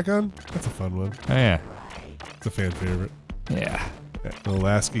 Remember that gun? That's a fun one. Oh, yeah. It's a fan favorite. Yeah. That little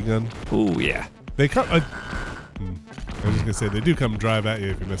Lasky gun. Ooh, yeah. They come... I was just gonna say, they do come drive at you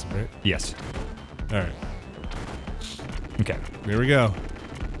if you miss them, right? Yes. Alright. Okay. Here we go.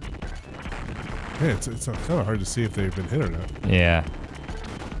 Yeah, it's kind of hard to see if they've been hit or not. Yeah.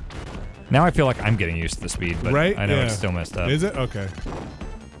 Now I feel like I'm getting used to the speed, but right? I know it's still messed up. Is it? Okay.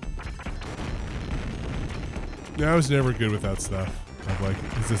 Yeah, I was never good with that stuff. Of like,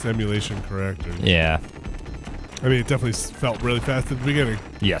 is this emulation correct? Or, yeah. I mean, it definitely felt really fast at the beginning.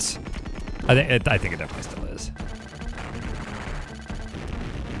 Yes. I think it definitely still is.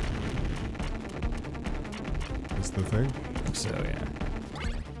 That's the thing? So, yeah.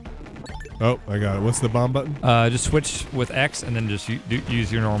 Oh, I got it. What's the bomb button? Just switch with X and then just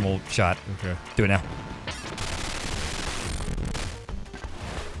use your normal shot. Okay. Do it now.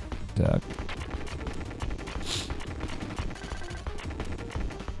 Duck.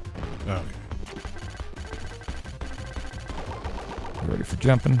 Okay. You ready for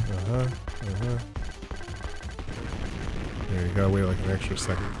jumping? Uh-huh. There, you gotta wait like an extra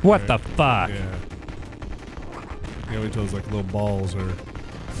second. What the fuck? Yeah. Yeah, wait till those like little balls are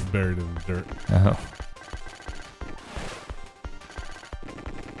buried in the dirt. Oh.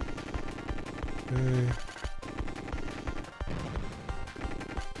 Okay.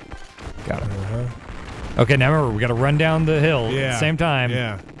 Got it. Uh-huh. Okay, now remember, we gotta run down the hill at the same time.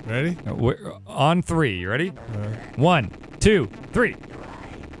 Yeah. Ready? We're on 3. You ready? 1, 2, 3.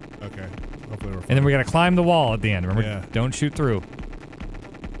 Okay. Hopefully we're fine. And then we gotta climb the wall at the end. Remember, Yeah. don't shoot through.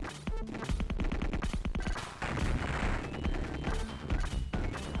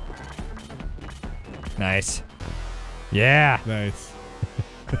 Nice. Yeah. Nice.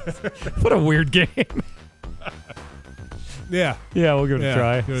 What a weird game. Yeah. Yeah, we'll give it a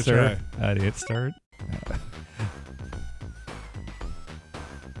try. Give it a sir. try. How do you start?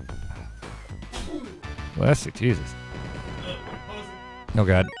 Bless you, Jesus. Oh,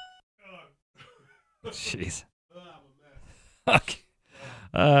 God. Jeez. Okay.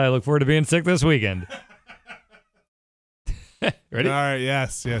 I look forward to being sick this weekend. Ready? All right,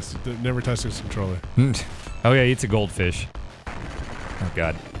 yes. Never touch this controller. Oh yeah, he eats a goldfish. Oh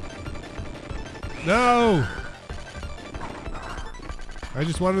god. No! I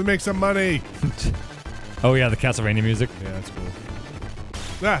just wanted to make some money. Oh yeah, the Castlevania music. Yeah, that's cool.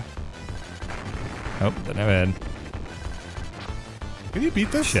 Ah! Oh, didn't have a head. Can you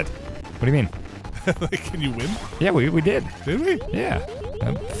beat this? Shit. What do you mean? Like, can you win? Yeah, we did. Did we? Yeah.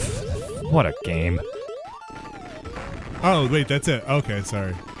 What a game. Oh, wait, that's it. Okay,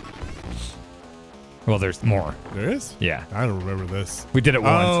 sorry. Well, there's more. There is? Yeah. I don't remember this. We did it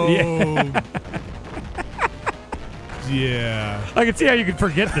once. Oh. Yeah. Yeah. I can see how you could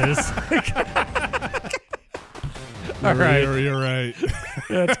forget this. All right. You're right.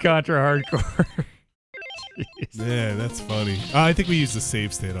 That's Contra Hardcore. Yeah, that's funny. I think we used the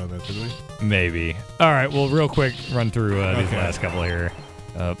save state on that, didn't we? Maybe. All right, well, real quick, run through these last couple here.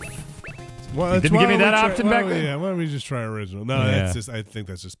 Well, you didn't give me that option back then? Yeah, why don't we just try original? No, that's just. I think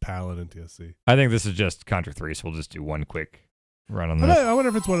that's just PAL and NTSC. I think this is just Contra 3, so we'll just do one quick run on this. I wonder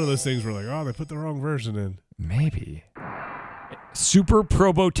if it's one of those things where like, oh, they put the wrong version in. Maybe. Super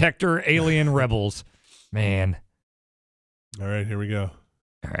Probotector Alien Rebels. Man. All right, here we go.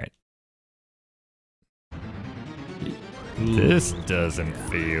 All right. This doesn't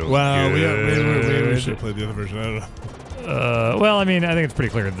feel well, good. Maybe we should play the other version. I don't know. Well, I mean, I think it's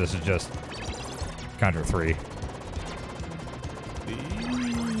pretty clear that this is just Contra 3.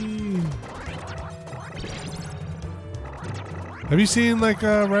 Have you seen like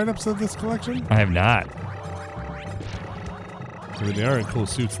write-ups of this collection? I have not. I mean, they are in cool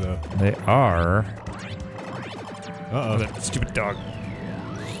suits, though. They are. Uh-oh. That stupid dog.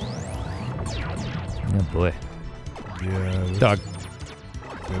 Oh, boy. Yeah. Dog. Say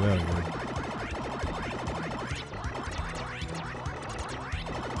that again.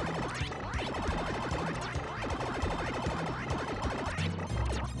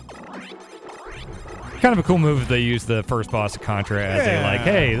 Kind of a cool move if they use the first boss of Contra as a like,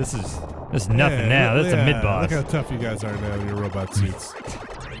 hey, this is nothing now. That's a mid-boss. Look how tough you guys are now in your robot suits.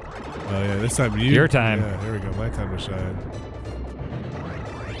 Oh yeah, this time Your time. Yeah, here we go. My time to shine.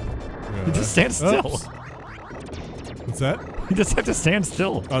 You just stand still. Oops. What's that? You just have to stand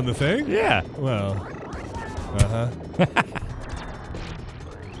still. On the thing? Yeah. Well. Uh-huh.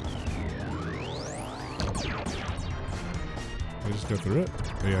 I just go through it?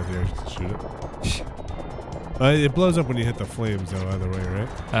 Oh, yeah, there. Shoot it. It blows up when you hit the flames, though, either way, right?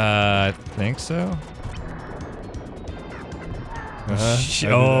 I think so.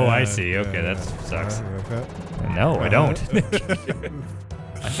 I see. Okay, that sucks. No, I don't.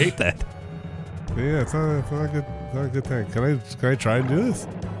 I hate that. Yeah, it's not a good thing. Can I try and do this?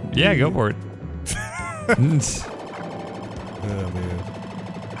 Yeah, go for it. Oh man.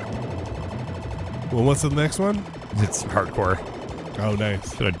 Well, what's the next one? It's hardcore. Oh,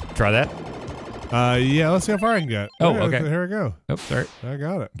 nice. Should I try that? Yeah. Let's see how far I can get. Oh, yeah, okay. Here we go. Oh, sorry. I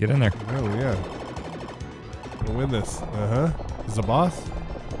got it. Get in there. Oh yeah. We'll win this. Is the boss?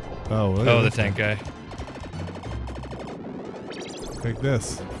 Oh. Oh, the tank guy. Take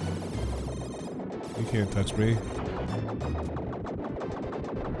this. You can't touch me.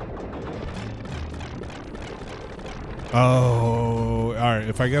 Oh, all right.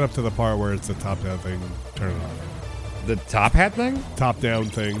 If I get up to the part where it's the top-down thing, turn it on. The top hat thing? Top-down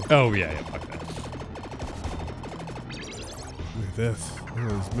thing. Oh, yeah. Fuck that. Look at this. Look at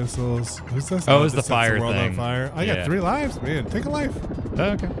those missiles. Who's this? Oh, it's the sets fire world thing. On fire. I got 3 lives, man. Take a life.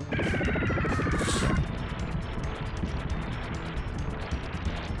 Oh, okay.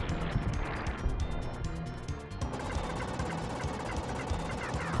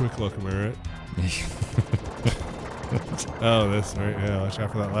 Quick look, am I right? Oh, this, right? Yeah, watch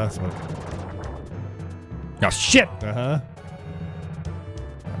out for that last one. Oh, shit! Uh-huh.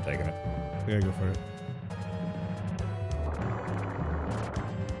 I'm taking it. Yeah, go for it.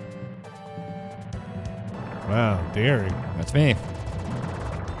 Wow, daring. That's me.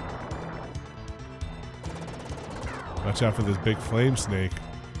 Watch out for this big flame snake.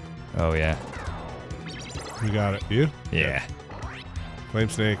 Oh, yeah. You got it. You? Yeah. Flame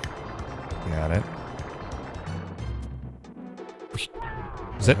snake. Got it.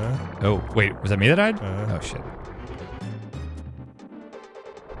 Was it? Oh, wait. Was that me that died? Oh, shit.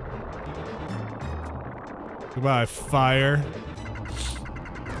 Goodbye, fire.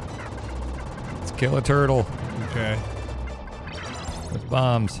 Let's kill a turtle. Okay. With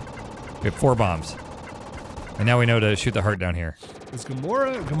bombs. We have 4 bombs. And now we know to shoot the heart down here. Is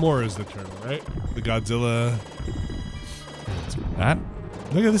Gamora? Gamora's the turtle, right? The Godzilla. That?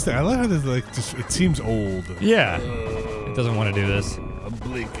 Look at this thing. I love how this, like, just, it seems old. Yeah. It doesn't want to do this. I'm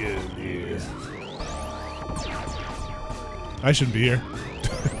blinking here. I shouldn't be here.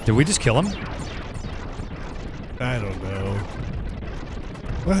 Did we just kill him? I don't know.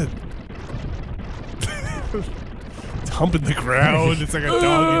 What? It's humping the ground. It's like a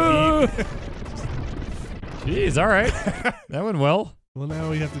dog in heat. Jeez, all right. That went well. Well, now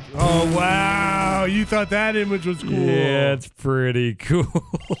we have to... Oh, wow. You thought that image was cool. Yeah, it's pretty cool.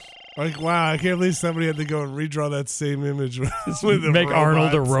 Like, wow, I can't believe somebody had to go and redraw that same image with Make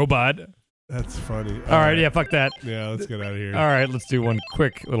Arnold a robot. That's funny. All right, yeah, fuck that. Yeah, let's get out of here. All right, let's do one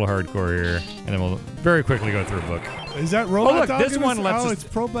quick little hardcore here, and then we'll very quickly go through a book. Is that robot? Oh, look, dog this in one lets us... it's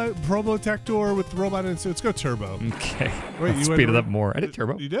Probotector with the robot in it. So let's go turbo. Okay. Wait, you speed it up more. I did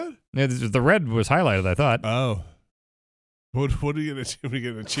turbo. You did? Yeah, the red was highlighted, I thought. Oh. What are you going to achieve? We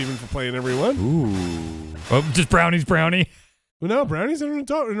get an achievement for playing everyone? Ooh. Oh, just Brownie's Brownie. Well, no, Brownie's in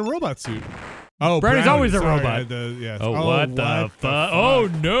a robot suit. Oh, Brownie's always a sorry, robot. Yes. Oh, what the fuck? Oh,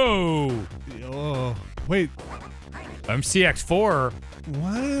 no. Oh, wait. I'm CX4.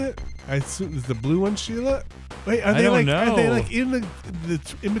 What? Is the blue one Sheila? Wait, I don't know. Are they like in the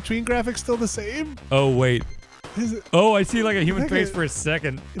in between graphics still the same? Oh, wait. Is it? Oh, I see like a human face for a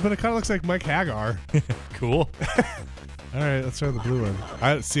second. But it kind of looks like Mike Hagar. Cool. All right, let's try the blue one.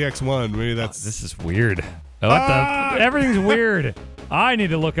 CX1. Maybe that's. This is weird. Oh, what the? Everything's weird. I need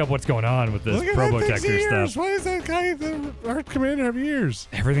to look up what's going on with this Probotector stuff. Why is that guy the art commander have ears?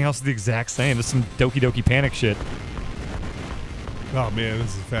 Everything else is the exact same. This is some Doki Doki Panic shit. Oh man,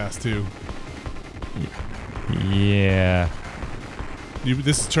 this is fast too. Yeah.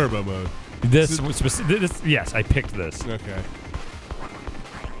 This is turbo mode. This yes, I picked this. Okay.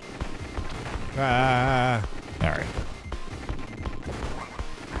 All right.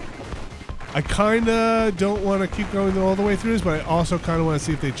 I kind of don't want to keep going all the way through this, but I also kind of want to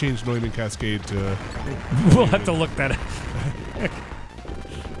see if they change Neumann Cascade to... We'll have to look that up.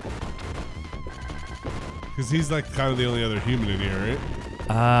 Because he's like kind of the only other human in here, right? Did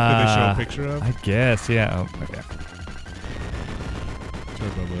they show a picture of? I guess, yeah. Oh, okay.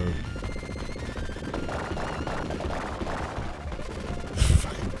 Turbo mode.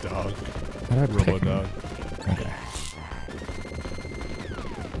 Fucking dog. Robo dog. Okay.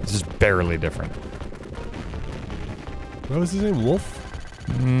 This is barely different. What was his name? Wolf?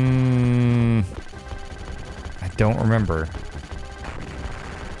 I don't remember.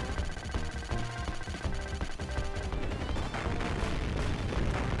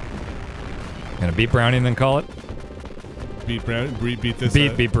 Gonna beat Brownie and then call it? Beat Brownie? Beat this?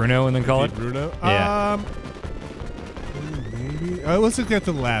 Beat Bruno and then call it? Bruno? Yeah. Maybe. Let's just get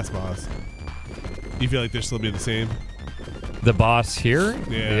to the last boss. You feel like they're still being the same? The boss here?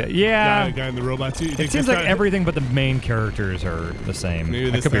 Yeah. Guy in the robot suit. It seems like everything but the main characters are the same.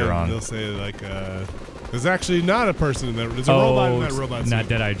 Maybe I could be wrong. They'll say like, there's actually not a person in that. There's a robot in that robot suit. Not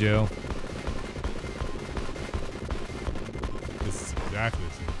Deadeye Joe. This is exactly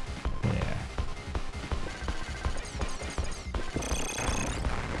the same. Yeah.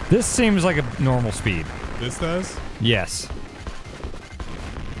 This seems like a normal speed. This does? Yes.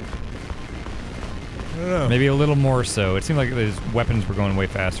 I don't know. Maybe a little more so. It seemed like his weapons were going way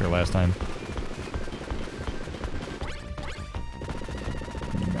faster last time.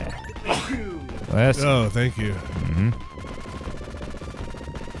 Oh, thank you.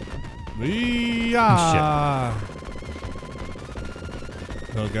 Yeah.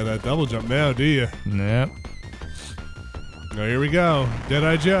 Don't got that double jump now, do you? Nope. Oh, here we go.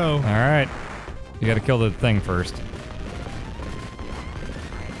 Deadeye Joe. All right. You got to kill the thing first.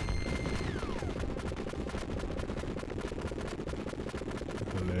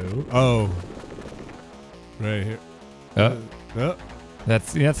 Hello. Oh. Right here. Oh.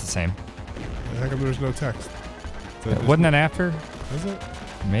 That's the same. How come there's no text? Wasn't that after? Is it?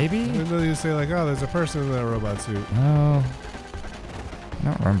 Maybe? I didn't know you say like, oh, there's a person in that robot suit. Oh. I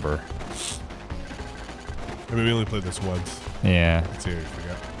don't remember. I mean, we only played this once. Yeah. Let's see if we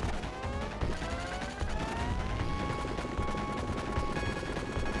forgot.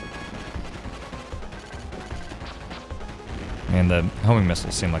 And the homing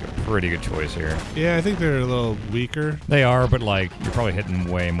missiles seem like a pretty good choice here. Yeah, I think they're a little weaker. They are, but like, you're probably hitting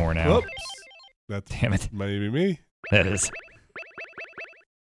way more now. Whoops. Damn it. Might be me. That is.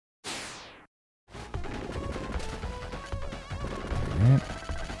 Right.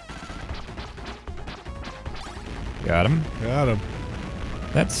 Got him. Got him.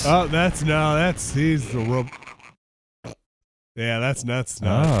 That's. Oh, he's the rope. Yeah, that's nuts.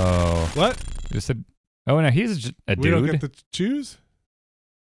 No. Oh. What? You said. Oh, no, he's a dude. We don't get to choose?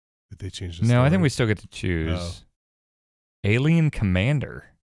 Did they change the story? No, I think we still get to choose. Oh. Alien Commander.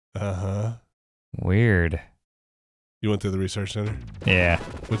 Uh-huh. Weird. You went to the research center? Yeah.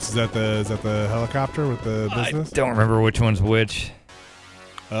 Which is that the helicopter with the business? I don't remember which one's which.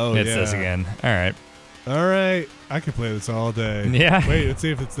 Oh, it's this again. All right. All right. I could play this all day. Yeah. Wait, let's see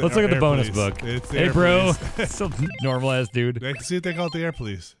if it's the Let's look at the bonus police. book. It's the hey, air bro. police. Still normal ass dude. Let's see if they call it the air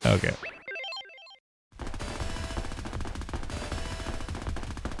police. Okay.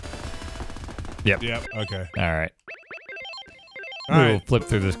 Yep. Yep. Okay. All right. All We'll right. flip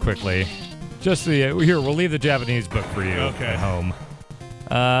through this quickly. Just the here, we'll leave the Japanese book for you at home.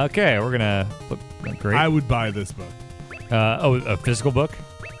 Okay, we're gonna flip. Great. I would buy this book. A physical book?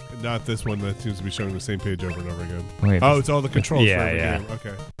 Not this one that seems to be showing the same page over and over again. Wait, oh, it's all the controls yeah, for every yeah. game.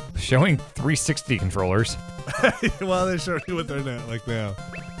 Okay. Showing 360 controllers. Well, they're showing you what they're not like now.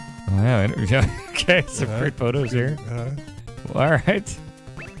 Wow. Okay, some great photos here. All right.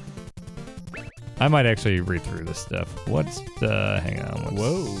 I might actually read through this stuff. What's hang on,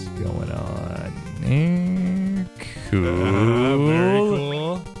 what's going on? Cool. Very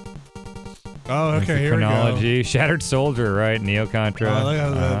cool. Oh, okay, here chronology. we go. Shattered Soldier, right? Neo Contra. Oh,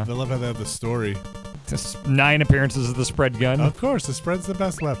 I love how they have the story. Just 9 appearances of the spread gun. Of course, the spread's the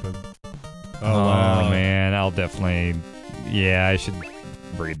best weapon. Oh, wow. Man, I'll definitely. Yeah, I should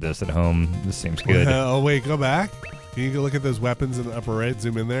read this at home. This seems good. Oh wait, go back. Can you go look at those weapons in the upper right?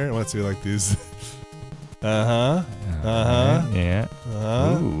 Zoom in there. I want to see like these. Yeah.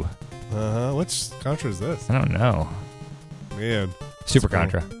 Ooh. Which Contra is this? I don't know. Man. Super cool.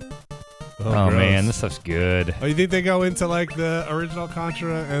 Contra. Oh Oh man, this stuff's good. Oh, you think they go into like the original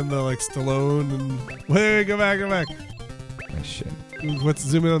Contra and the like Stallone and wait, go back. Oh, shit. Let's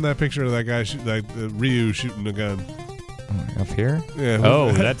zoom in on that picture of that guy, like Ryu shooting a gun. Up here? Yeah.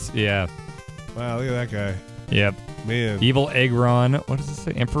 Oh, that's yeah. Wow, look at that guy. Yep. Man. Evil Aggron. What does this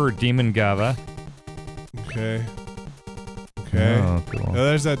say? Emperor Demon Gava. Okay. Oh, cool. Oh,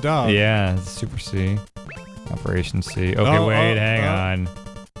 there's that dog. Yeah, Super C. Operation C. Okay, wait, hang on.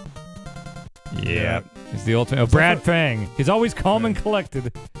 Yep. He's the ultimate. Oh, Brad Fang. He's always calm and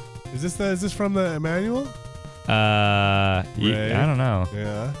collected. Is this from the manual? I don't know.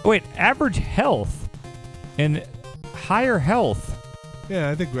 Yeah. Wait, average health and higher health. Yeah,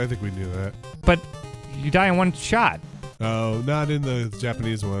 I think we knew that. But you die in one shot. Oh, not in the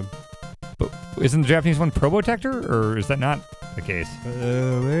Japanese one. But isn't the Japanese one Probotector, or is that not the case? Maybe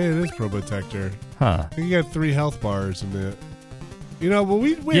it is Probotector. Huh. I think you got 3 health bars in it. You know,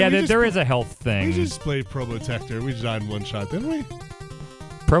 but there is a health thing. We just played Probotector. We died in one shot, didn't we?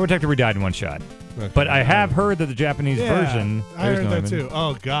 Probotector, we died in one shot. Okay. But I have heard that the Japanese version. I heard that too.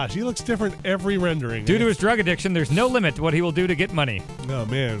 Oh gosh, he looks different every rendering. Due to his drug addiction, there's no limit to what he will do to get money. Oh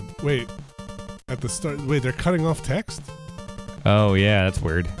man, wait. At the start, wait, they're cutting off text? Oh yeah, that's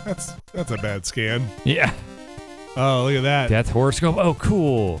weird. That's a bad scan. Yeah. Oh, look at that. Death Horoscope. Oh,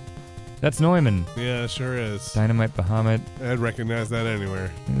 cool. That's Neumann. Yeah, it sure is. Dynamite Bahamut. I'd recognize that anywhere.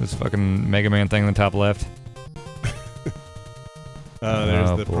 This fucking Mega Man thing in the top left.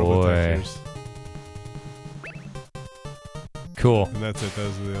 There's the Probotectors. Cool. And that's it.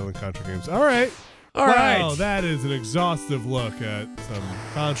 Those are the only Contra games. All right. All right. Wow, that is an exhaustive look at some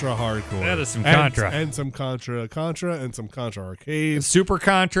Contra hardcore. That is some Contra. And some Contra and some Contra arcade. Super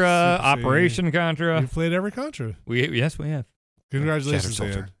Contra, Super Operation Contra. You've played every Contra. Yes, we have. Congratulations,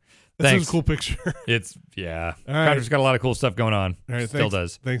 Shattered Dan. Soldier. That's Thanks. a cool picture. Yeah. All right. Contra's got a lot of cool stuff going on. All right, Still thanks.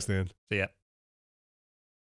 does. Thanks, Dan. See ya.